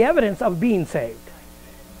fruit and the evidence of being saved.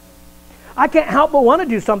 I can't help but want to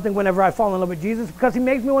do something whenever I fall in love with Jesus, because he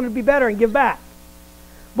makes me want to be better and give back.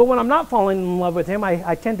 But when I'm not falling in love with him,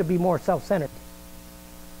 I tend to be more self-centered.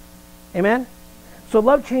 Amen? So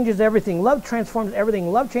love changes everything. Love transforms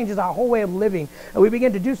everything. Love changes our whole way of living. And we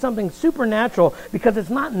begin to do something supernatural because it's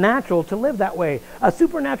not natural to live that way. A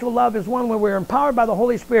supernatural love is one where we're empowered by the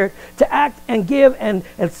Holy Spirit to act and give and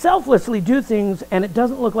selflessly do things, and it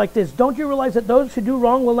doesn't look like this. Don't you realize that those who do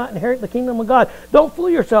wrong will not inherit the kingdom of God? Don't fool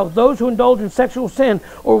yourselves. Those who indulge in sexual sin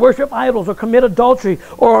or worship idols or commit adultery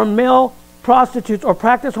or are male prostitutes or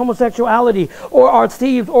practice homosexuality or are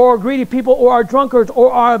thieves or are greedy people or are drunkards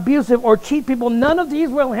or are abusive or cheat people, none of these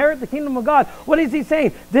will inherit the kingdom of God. What is he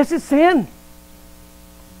saying? This is sin.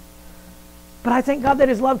 But I thank God that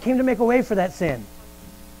his love came to make a way for that sin,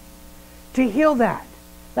 to heal that.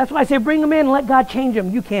 That's why I say bring them in and let God change them.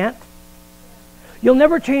 You can't. You'll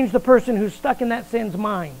never change the person who's stuck in that sin's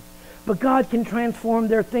mind. But God can transform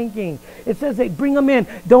their thinking. It says they bring them in.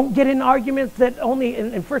 Don't get in arguments that only,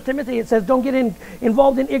 in 1 Timothy it says, don't get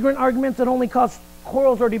involved in ignorant arguments that only cause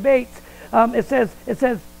quarrels or debates. It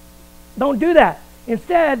says, don't do that.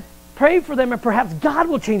 Instead, pray for them and perhaps God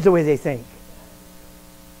will change the way they think.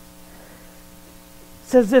 It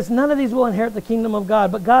says this, none of these will inherit the kingdom of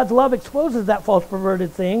God, but God's love exposes that false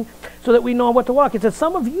perverted thing so that we know what to walk. It says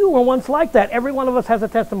some of you were once like that. Every one of us has a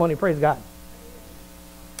testimony, praise God.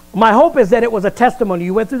 My hope is that it was a testimony.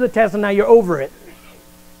 You went through the test and now you're over it.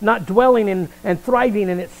 Not dwelling in and thriving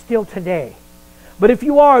in it still today. But if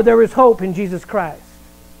you are, there is hope in Jesus Christ.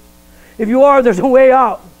 If you are, there's a way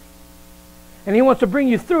out. And he wants to bring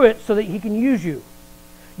you through it so that he can use you.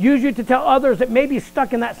 Use you to tell others that may be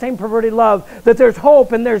stuck in that same perverted love that there's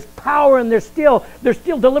hope and there's power and there's still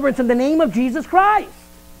deliverance in the name of Jesus Christ.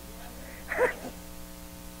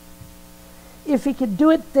 If he could do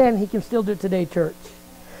it then, he can still do it today, church.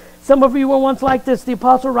 Some of you were once like this. The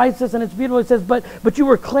apostle writes this, and it's beautiful. He says, but you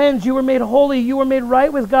were cleansed, you were made holy, you were made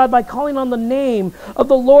right with God by calling on the name of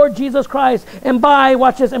the Lord Jesus Christ, and by,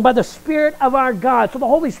 watch this, and by the Spirit of our God. So the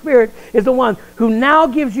Holy Spirit is the one who now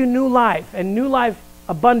gives you new life, and new life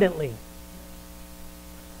abundantly.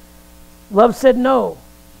 Love said no.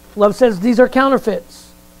 Love says these are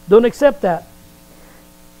counterfeits. Don't accept that.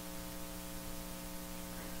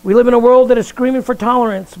 We live in a world that is screaming for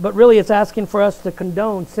tolerance, but really it's asking for us to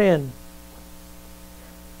condone sin.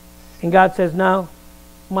 And God says, no,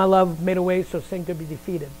 my love made a way so sin could be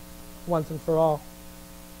defeated once and for all.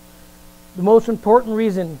 The most important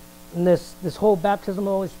reason in this whole baptism of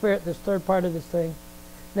the Holy Spirit, this third part of this thing,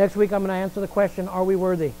 next week I'm going to answer the question, are we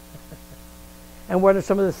worthy? And what are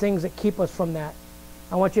some of the things that keep us from that?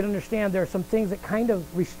 I want you to understand there are some things that kind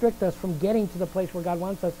of restrict us from getting to the place where God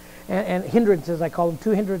wants us. And hindrances, I call them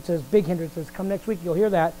 2 hindrances, big hindrances. Come next week, you'll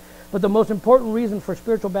hear that. But the most important reason for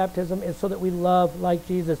spiritual baptism is so that we love like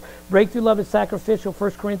Jesus. Breakthrough love is sacrificial.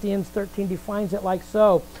 1 Corinthians 13 defines it like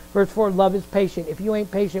so. Verse 4, love is patient. If you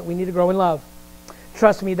ain't patient, we need to grow in love.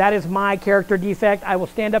 Trust me, that is my character defect. I will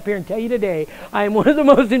stand up here and tell you today, I am one of the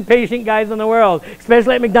most impatient guys in the world,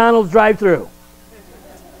 especially at McDonald's drive-thru.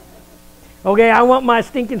 Okay, I want my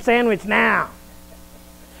stinking sandwich now.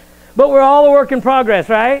 But we're all a work in progress,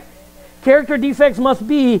 right? Character defects must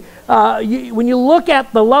be, when you look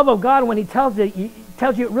at the love of God, when he tells you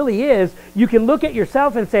it really is, you can look at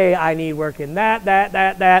yourself and say, I need work in that,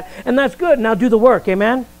 and that's good. Now do the work,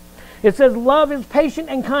 amen? It says, love is patient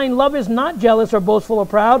and kind. Love is not jealous or boastful or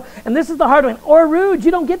proud. And this is the hard one. Or rude.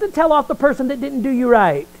 You don't get to tell off the person that didn't do you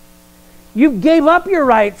right. You gave up your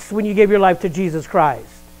rights when you gave your life to Jesus Christ.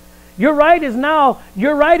 Your right is now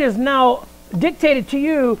dictated to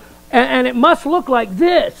you, and it must look like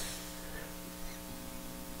this.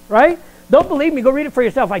 Right? Don't believe me. Go read it for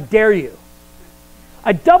yourself. I dare you.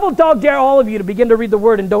 I double dog dare all of you to begin to read the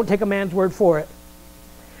word and don't take a man's word for it.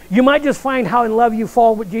 You might just find how in love you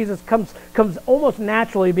fall with Jesus comes almost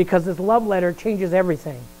naturally because this love letter changes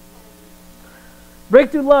everything.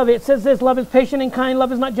 Breakthrough love, it says this, love is patient and kind.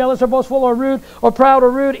 Love is not jealous or boastful or rude or proud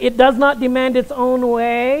or rude. It does not demand its own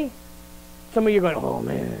way. Some of you are going, oh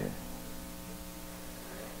man.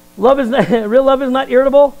 Real love is not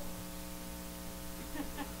irritable.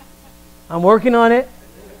 I'm working on it.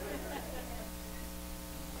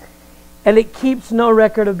 And it keeps no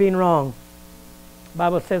record of being wrong. The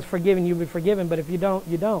Bible says forgiven, you'll be forgiven, but if you don't,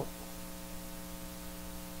 you don't.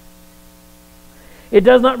 It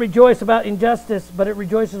does not rejoice about injustice, but it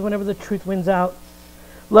rejoices whenever the truth wins out.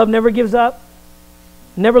 Love never gives up,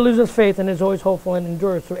 never loses faith, and is always hopeful and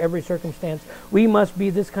endures through every circumstance. We must be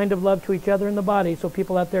this kind of love to each other in the body so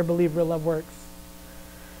people out there believe real love works.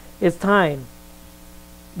 It's time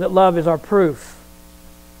that love is our proof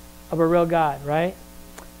of a real God, right?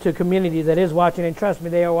 To a community that is watching, and trust me,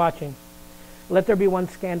 they are watching. Let there be one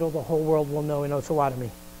scandal the whole world will know in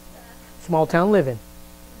Osawatomie. Small town living.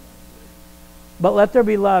 But let there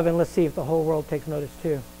be love, and let's see if the whole world takes notice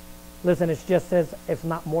too. Listen, it's just as, if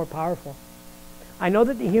not more powerful. I know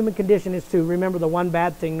that the human condition is to remember the one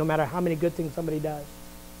bad thing no matter how many good things somebody does.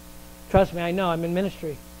 Trust me, I know, I'm in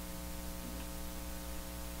ministry.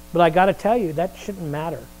 But I got to tell you, that shouldn't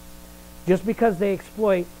matter. Just because they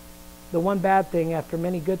exploit the one bad thing after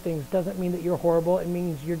many good things doesn't mean that you're horrible. It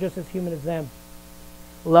means you're just as human as them.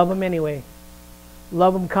 Love them anyway.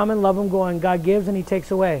 Love them coming, love them going. God gives and He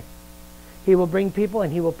takes away. He will bring people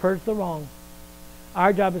and He will purge the wrong.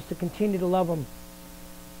 Our job is to continue to love them.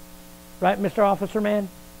 Right, Mr. Officer Man?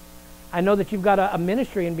 I know that you've got a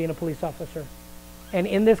ministry in being a police officer. And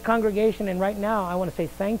in this congregation and right now, I want to say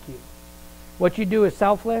thank you. What you do is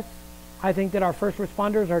selfless. I think that our first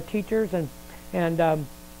responders are teachers, and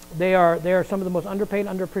they are some of the most underpaid,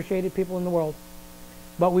 underappreciated people in the world.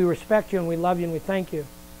 But we respect you and we love you and we thank you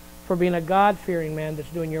for being a God-fearing man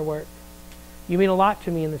that's doing your work. You mean a lot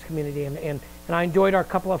to me in this community, and I enjoyed our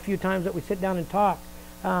few times that we sit down and talk.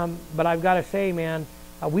 But I've got to say, man,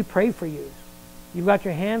 we pray for you. You've got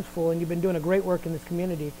your hands full and you've been doing a great work in this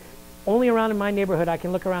community. Only around in my neighborhood I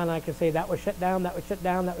can look around and I can say that was shut down, that was shut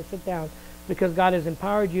down, that was shut down. Because God has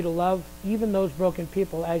empowered you to love even those broken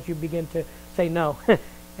people as you begin to say no.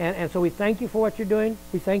 and so we thank you for what you're doing.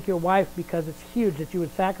 We thank your wife because it's huge that you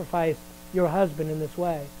would sacrifice your husband in this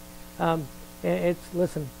way.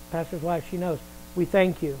 Listen, Pastor's wife, she knows. We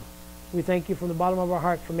thank you. We thank you from the bottom of our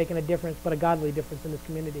hearts for making a difference, but a godly difference in this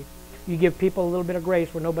community. You give people a little bit of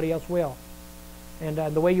grace where nobody else will. And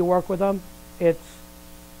the way you work with them,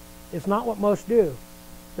 it's not what most do.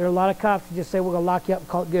 There are a lot of cops who just say, we're going to lock you up and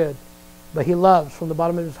call it good. But he loves from the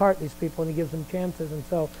bottom of his heart these people, and he gives them chances. And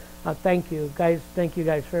so thank you guys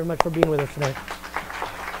very much for being with us today.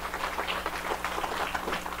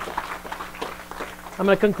 I'm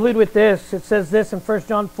going to conclude with this. It says this in 1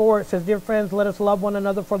 John 4. It says, dear friends, let us love one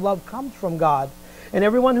another, for love comes from God. And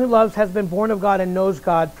everyone who loves has been born of God and knows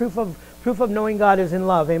God. Proof of knowing God is in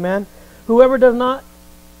love. Amen. Whoever does not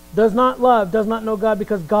love does not know God,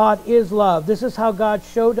 because God is love. This is how God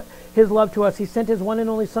showed His love to us. He sent His one and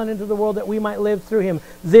only Son into the world that we might live through Him.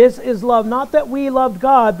 This is love. Not that we loved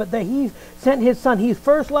God, but that He sent His Son. He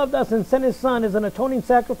first loved us and sent His Son as an atoning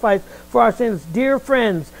sacrifice for our sins. Dear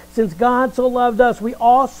friends, since God so loved us, we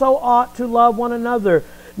also ought to love one another.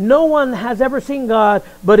 No one has ever seen God,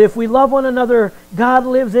 but if we love one another, God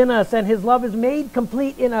lives in us, and His love is made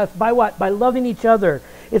complete in us by what? By loving each other.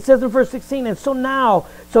 It says in verse 16, and so now,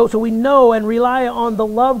 so we know and rely on the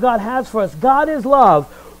love God has for us. God is love.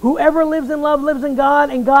 Whoever lives in love lives in God,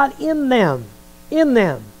 and God in them. In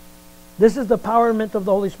them. This is the empowerment of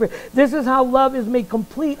the Holy Spirit. This is how love is made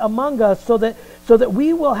complete among us, so that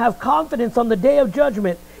we will have confidence on the day of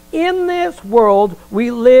judgment. In this world,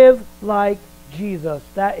 we live like Jesus.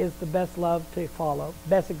 That is the best love to follow.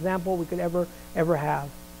 Best example we could ever have.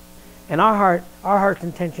 And our heart's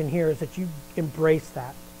intention here is that you embrace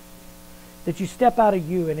that. That you step out of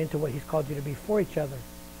you and into what He's called you to be for each other.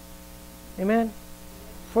 Amen?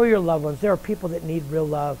 For your loved ones. There are people that need real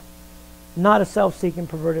love. Not a self-seeking,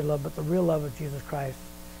 perverted love, but the real love of Jesus Christ.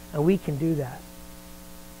 And we can do that.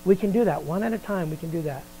 We can do that. One at a time, we can do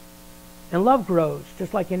that. And love grows,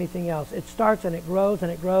 just like anything else. It starts and it grows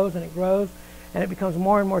and it grows and it grows. And it becomes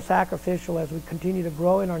more and more sacrificial as we continue to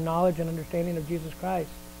grow in our knowledge and understanding of Jesus Christ.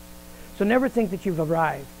 So never think that you've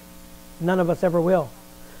arrived. None of us ever will.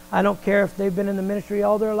 I don't care if they've been in the ministry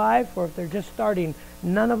all their life or if they're just starting.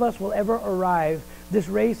 None of us will ever arrive. This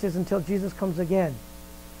race is until Jesus comes again.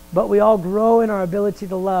 But we all grow in our ability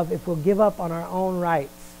to love if we'll give up on our own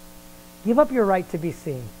rights. Give up your right to be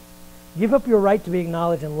seen. Give up your right to be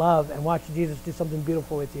acknowledged and loved, and watch Jesus do something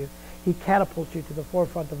beautiful with you. He catapults you to the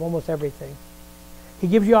forefront of almost everything. He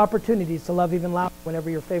gives you opportunities to love even louder whenever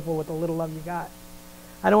you're faithful with the little love you got.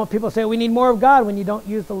 I don't want people to say, we need more of God, when you don't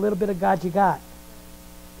use the little bit of God you got.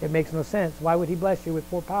 It makes no sense. Why would He bless you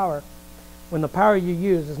with more power when the power you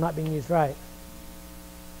use is not being used right?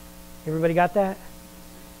 Everybody got that?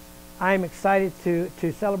 I am excited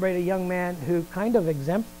to celebrate a young man who kind of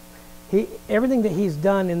everything that he's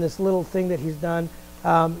done in this little thing that he's done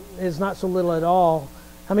is not so little at all.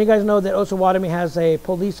 How many of you guys know that Osawatomie has a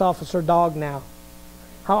police officer dog now?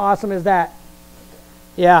 How awesome is that?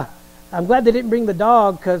 Yeah. I'm glad they didn't bring the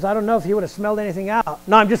dog, because I don't know if he would have smelled anything out.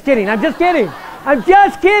 No, I'm just kidding. I'm just kidding. I'm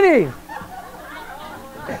just kidding.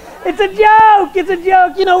 It's a joke. It's a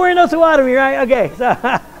joke. You know, we're in Osawatomie, right? Okay. So,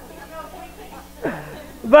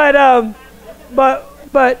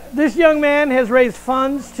 but this young man has raised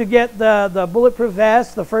funds to get the bulletproof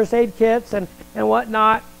vests, the first aid kits, and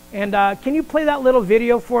whatnot. And can you play that little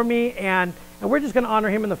video for me? And we're just going to honor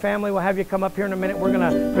him and the family. We'll have you come up here in a minute. We're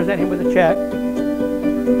going to present him with a check.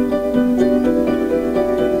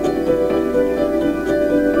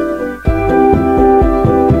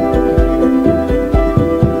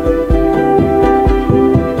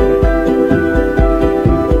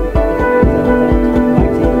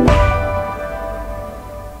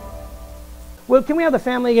 we have the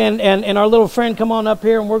family and our little friend come on up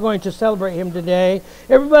here, and we're going to celebrate him today.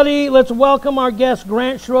 Everybody, let's welcome our guest,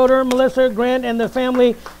 Grant Schroeder. Melissa, Grant, and the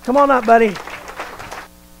family. Come on up, buddy.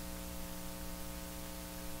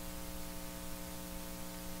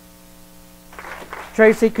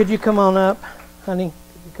 Tracy, could you come on up? Honey,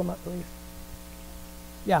 could you come up, please?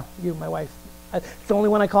 Yeah, you, my wife. It's the only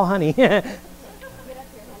one I call honey.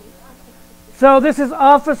 So this is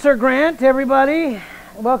Officer Grant, everybody.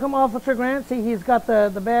 Welcome, Officer Grant. See, he's got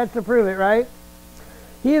the badge to prove it, right?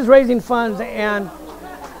 He is raising funds and...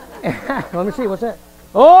 let me see, what's that?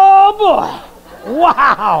 Oh, boy!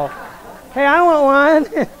 Wow! Hey, I want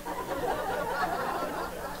one.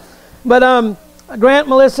 But Grant,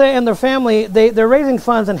 Melissa, and their family, they're raising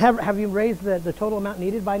funds. And have you raised the total amount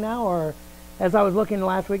needed by now? Or as I was looking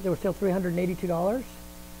last week, there was still $382? Well, actually,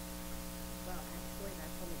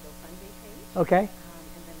 that's on the GoFundMe page. Okay. And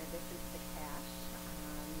then in addition to the cash,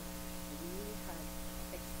 we have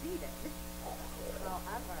exceeded.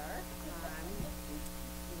 However,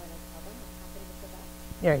 you want to tell them what happened with the bus?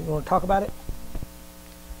 Yeah, you want to talk about it?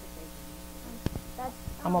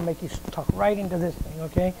 I'm going to make you talk right into this thing,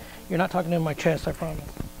 okay? You're not talking in my chest, I promise.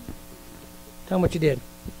 Tell them what you did.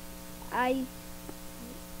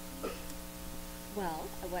 Well,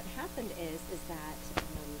 what happened is that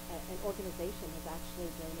an organization has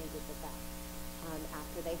actually donated the bus.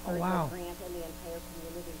 After they heard what Grant and the entire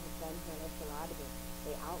community has done here in Osawatomie,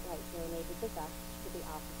 they outright donated the bus to the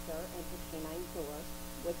officer and to Canine Door,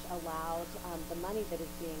 which allowed the money that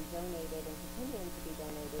is being donated and continuing to be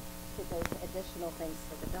donated to go to additional things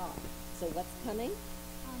for the dog. So what's coming?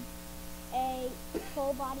 A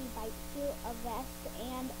full body bite suit, a vest,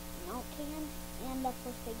 and milk can, and a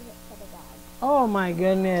first aid kit for the dog. Oh my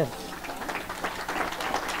goodness.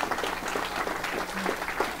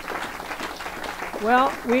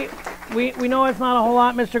 Well, we know it's not a whole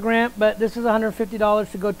lot, Mr. Grant, but this is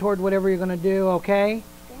 $150 to go toward whatever you're going to do, okay?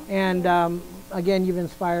 And again, you've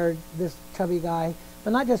inspired this chubby guy,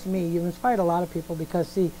 but not just me. You've inspired a lot of people because,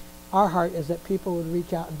 see, our heart is that people would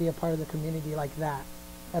reach out and be a part of the community like that.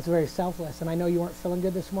 That's very selfless. And I know you weren't feeling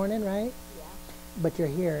good this morning, right? Yeah. But you're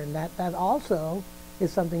here, and that also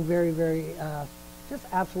is something very, very, just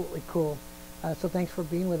absolutely cool. So thanks for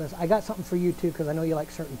being with us. I got something for you, too, because I know you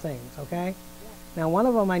like certain things, okay? Yeah. Now, one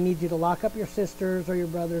of them I need you to lock up your sisters or your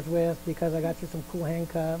brothers with because I got you some cool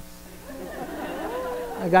handcuffs.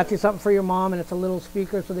 I got you something for your mom, and it's a little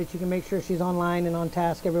speaker so that you can make sure she's online and on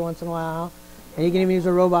task every once in a while. And you can even use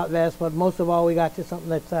a robot vest, but most of all, we got you something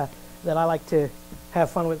that's, that I like to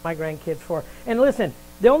have fun with my grandkids for. And listen,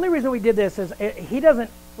 the only reason we did this is he doesn't,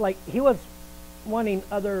 like, he was wanting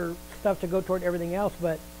other stuff to go toward everything else,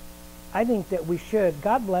 but I think that we should.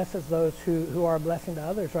 God blesses those who are a blessing to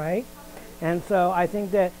others, right? And so I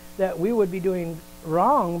think that we would be doing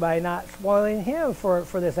wrong by not spoiling him for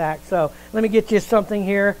this act. So let me get you something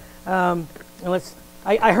here. And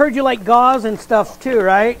I heard you like gauze and stuff too,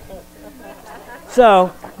 right?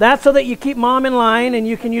 So that's so that you keep mom in line and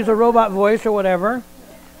you can use a robot voice or whatever.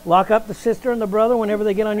 Lock up the sister and the brother whenever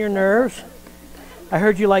they get on your nerves. I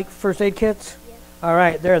heard you like first aid kits. Yes. All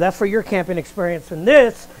right, there. That's for your camping experience. And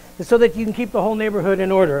this is so that you can keep the whole neighborhood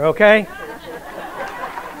in order, okay?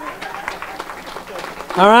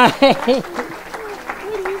 All right. What do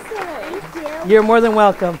you say? Thank you. You're more than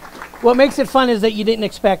welcome. What makes it fun is that you didn't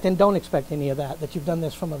expect and don't expect any of that you've done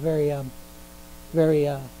this from a very,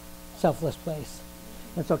 very selfless place.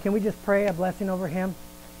 And so can we just pray a blessing over him?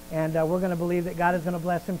 And we're going to believe that God is going to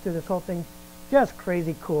bless him through this whole thing. Just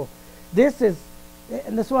crazy cool. This is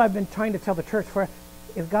what I've been trying to tell the church. For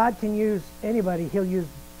if God can use anybody, he'll use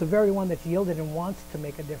the very one that's yielded and wants to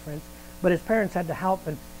make a difference. But his parents had to help.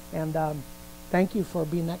 And thank you for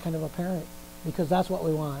being that kind of a parent, because that's what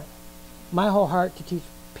we want. My whole heart to teach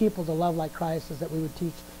people to love like Christ is that we would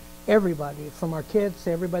teach everybody, from our kids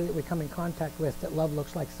to everybody that we come in contact with, that love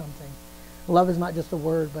looks like something. Love is not just a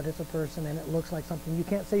word, but it's a person, and it looks like something. You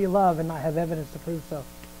can't say you love and not have evidence to prove so.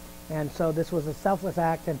 And so this was a selfless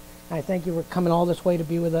act, and I thank you for coming all this way to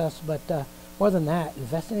be with us. But more than that,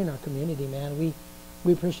 investing in our community, man, we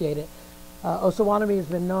appreciate it. Osawatomie has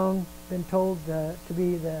been told to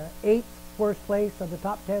be the 8th worst place of the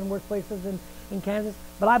top 10 worst places in Kansas.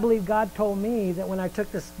 But I believe God told me that when I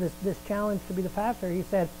took this challenge to be the pastor, he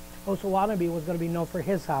said Osawatomie was going to be known for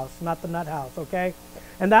his house, not the nut house, okay?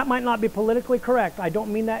 And that might not be politically correct. I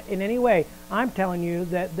don't mean that in any way. I'm telling you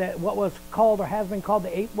that what was called or has been called the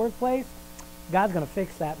 8th worst place, God's going to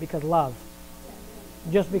fix that because love.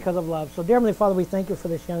 Just because of love. So dear Heavenly Father, we thank you for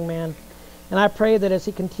this young man. And I pray that as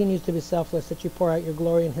he continues to be selfless, that you pour out your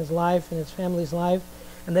glory in his life and his family's life,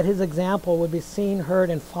 and that his example would be seen,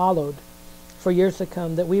 heard, and followed for years to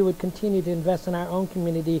come, that we would continue to invest in our own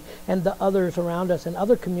community and the others around us and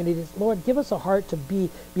other communities. Lord, give us a heart to be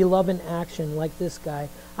love in action like this guy.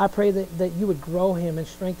 I pray that you would grow him and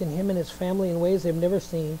strengthen him and his family in ways they've never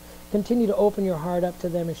seen. Continue to open your heart up to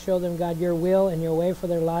them and show them, God, your will and your way for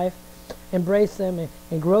their life. Embrace them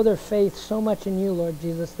and grow their faith so much in you, Lord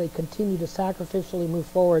Jesus, they continue to sacrificially move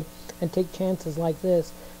forward and take chances like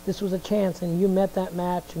this. This was a chance, and you met that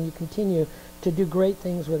match, and you continue to do great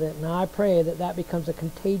things with it. Now I pray that that becomes a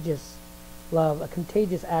contagious love, a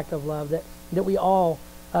contagious act of love that we all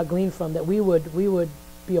glean from, that we would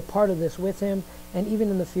be a part of this with him, and even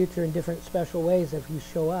in the future in different special ways if you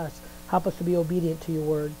show us. Help us to be obedient to your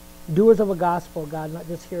word. Doers of a gospel, God, not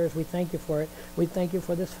just hearers. We thank you for it. We thank you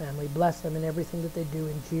for this family. Bless them in everything that they do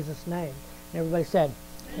in Jesus' name. And everybody said,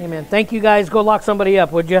 amen. Thank you, guys. Go lock somebody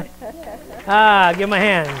up, would you? Give them a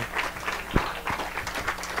hand.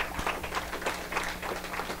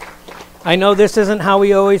 I know this isn't how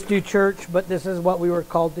we always do church, but this is what we were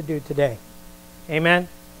called to do today. Amen?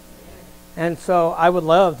 And so I would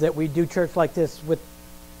love that we do church like this with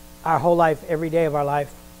our whole life, every day of our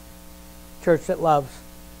life. Church that loves.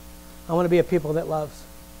 I want to be a people that loves.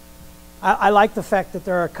 I like the fact that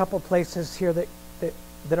there are a couple places here that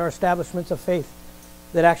are establishments of faith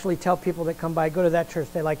that actually tell people that come by, go to that church,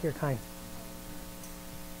 they like your kind.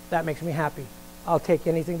 That makes me happy. I'll take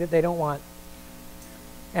anything that they don't want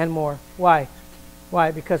and more. Why?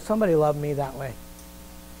 Why? Because somebody loved me that way.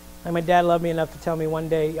 And my dad loved me enough to tell me one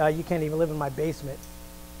day, you can't even live in my basement.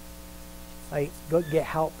 Like, go get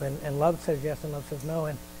help. And love says yes and love says no.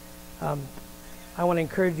 And I want to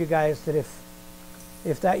encourage you guys that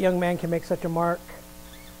if that young man can make such a mark,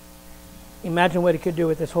 imagine what he could do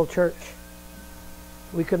with this whole church.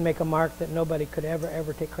 We could make a mark that nobody could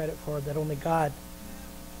ever take credit for, that only God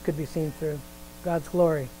could be seen through. God's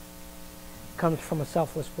glory comes from a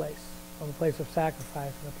selfless place, from a place of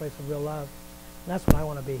sacrifice, from a place of real love. And that's what I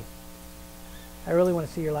want to be. I really want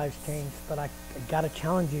to see your lives changed, but I got to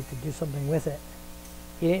challenge you to do something with it.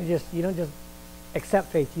 You don't just accept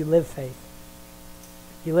faith, you live faith.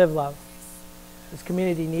 You live love. This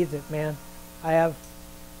community needs it, man. I have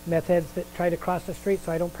meth heads that try to cross the street,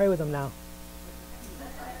 so I don't pray with them now.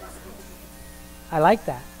 I like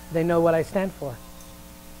that. They know what I stand for.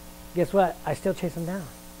 Guess what? I still chase them down.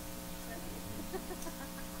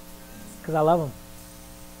 Because I love them.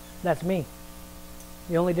 That's me.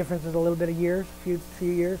 The only difference is a little bit of years, few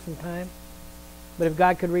years and time. But if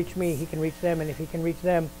God could reach me, he can reach them. And if he can reach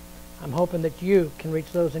them, I'm hoping that you can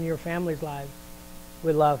reach those in your family's lives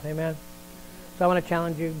with love. Amen? So I want to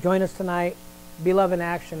challenge you. Join us tonight. Be love in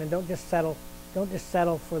action. And don't just settle. Don't just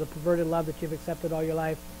settle for the perverted love that you've accepted all your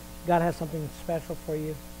life. God has something special for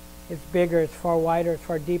you. It's bigger. It's far wider. It's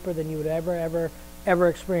far deeper than you would ever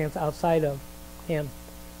experience outside of him.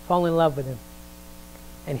 Fall in love with him.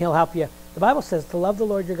 And he'll help you. The Bible says to love the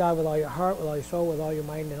Lord your God with all your heart, with all your soul, with all your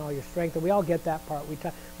mind, and all your strength. And we all get that part. We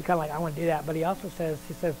kind of like, I want to do that. But he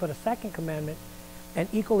says, but a second commandment, and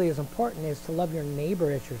equally as important, is to love your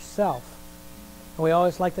neighbor as yourself. And we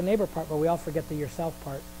always like the neighbor part, but we all forget the yourself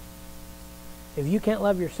part. If you can't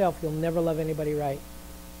love yourself, you'll never love anybody right.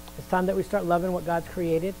 It's time that we start loving what God's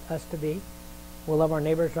created us to be. We'll love our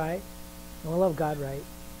neighbors right, and we'll love God right.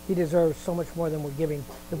 He deserves so much more than we're giving.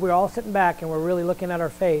 If we're all sitting back and we're really looking at our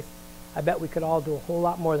faith, I bet we could all do a whole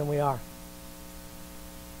lot more than we are.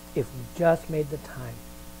 If we just made the time.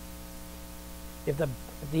 If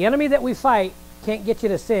the enemy that we fight can't get you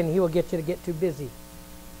to sin, he will get you to get too busy.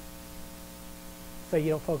 So you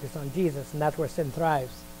don't focus on Jesus, and that's where sin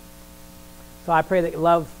thrives. So I pray that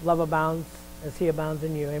love abounds as he abounds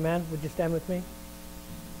in you. Amen? Would you stand with me?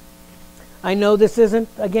 I know this isn't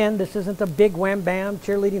a big wham-bam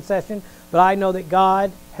cheerleading session, but I know that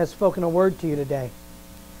God has spoken a word to you today.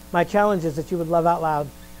 My challenge is that you would love out loud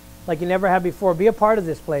like you never have before. Be a part of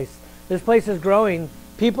this place. This place is growing.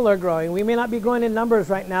 People are growing. We may not be growing in numbers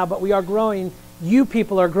right now, but we are growing. You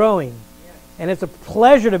people are growing. And it's a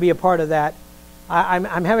pleasure to be a part of that.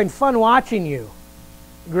 I'm having fun watching you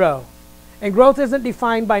grow. And growth isn't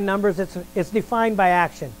defined by numbers. It's defined by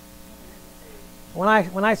action. When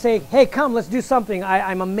I say, hey, come, let's do something,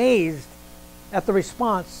 I'm amazed at the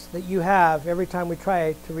response that you have every time we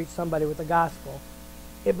try to reach somebody with the gospel.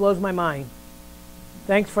 It blows my mind.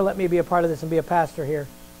 Thanks for letting me be a part of this and be a pastor here.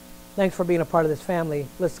 Thanks for being a part of this family.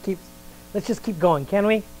 Let's just keep going, can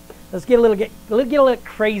we? Let's get a little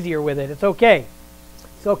crazier with it. It's okay.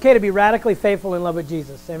 It's okay to be radically faithful in love with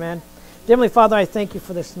Jesus. Amen. Heavenly Father, I thank you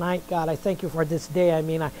for this night, God. I thank you for this day.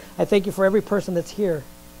 I thank you for every person that's here.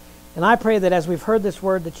 And I pray that as we've heard this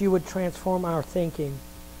word, that you would transform our thinking,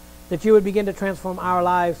 that you would begin to transform our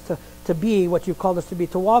lives to be what you've called us to be,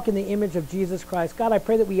 to walk in the image of Jesus Christ. God, I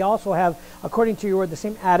pray that we also have, according to your word, the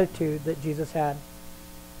same attitude that Jesus had.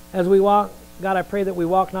 As we walk, God, I pray that we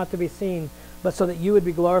walk not to be seen, but so that you would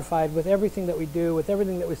be glorified with everything that we do, with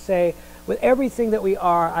everything that we say, with everything that we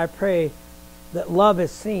are. I pray that love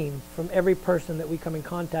is seen from every person that we come in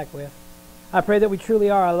contact with. I pray that we truly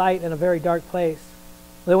are a light in a very dark place.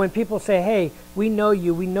 That when people say, hey, we know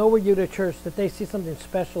you, we know we're you to church, that they see something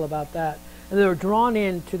special about that. And they're drawn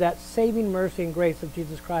into that saving mercy and grace of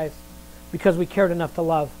Jesus Christ because we cared enough to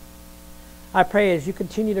love. I pray as you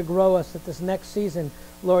continue to grow us at this next season,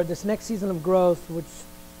 Lord, this next season of growth,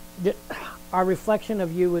 which our reflection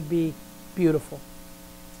of you would be beautiful.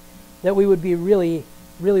 That we would be really,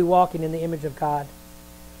 really walking in the image of God.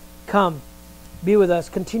 Come, be with us,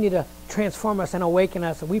 continue to transform us and awaken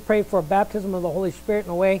us. And we pray for a baptism of the Holy Spirit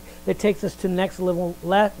in a way that takes us to next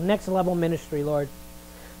level ministry, Lord.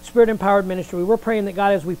 Spirit-empowered ministry. We're praying that,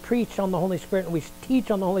 God, as we preach on the Holy Spirit and we teach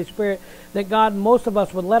on the Holy Spirit, that, God, most of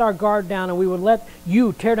us would let our guard down and we would let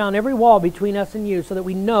you tear down every wall between us and you so that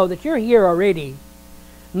we know that you're here already.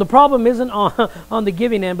 And the problem isn't on the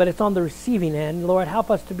giving end, but it's on the receiving end. Lord, help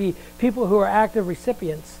us to be people who are active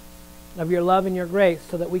recipients of your love and your grace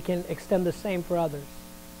so that we can extend the same for others.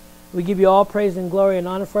 We give you all praise and glory and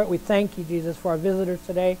honor for it. We thank you, Jesus, for our visitors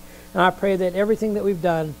today. And I pray that everything that we've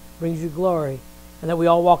done brings you glory and that we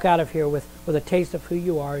all walk out of here with a taste of who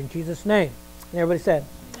you are. In Jesus' name. And everybody said,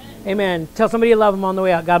 Amen. Tell somebody you love them on the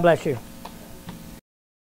way out. God bless you.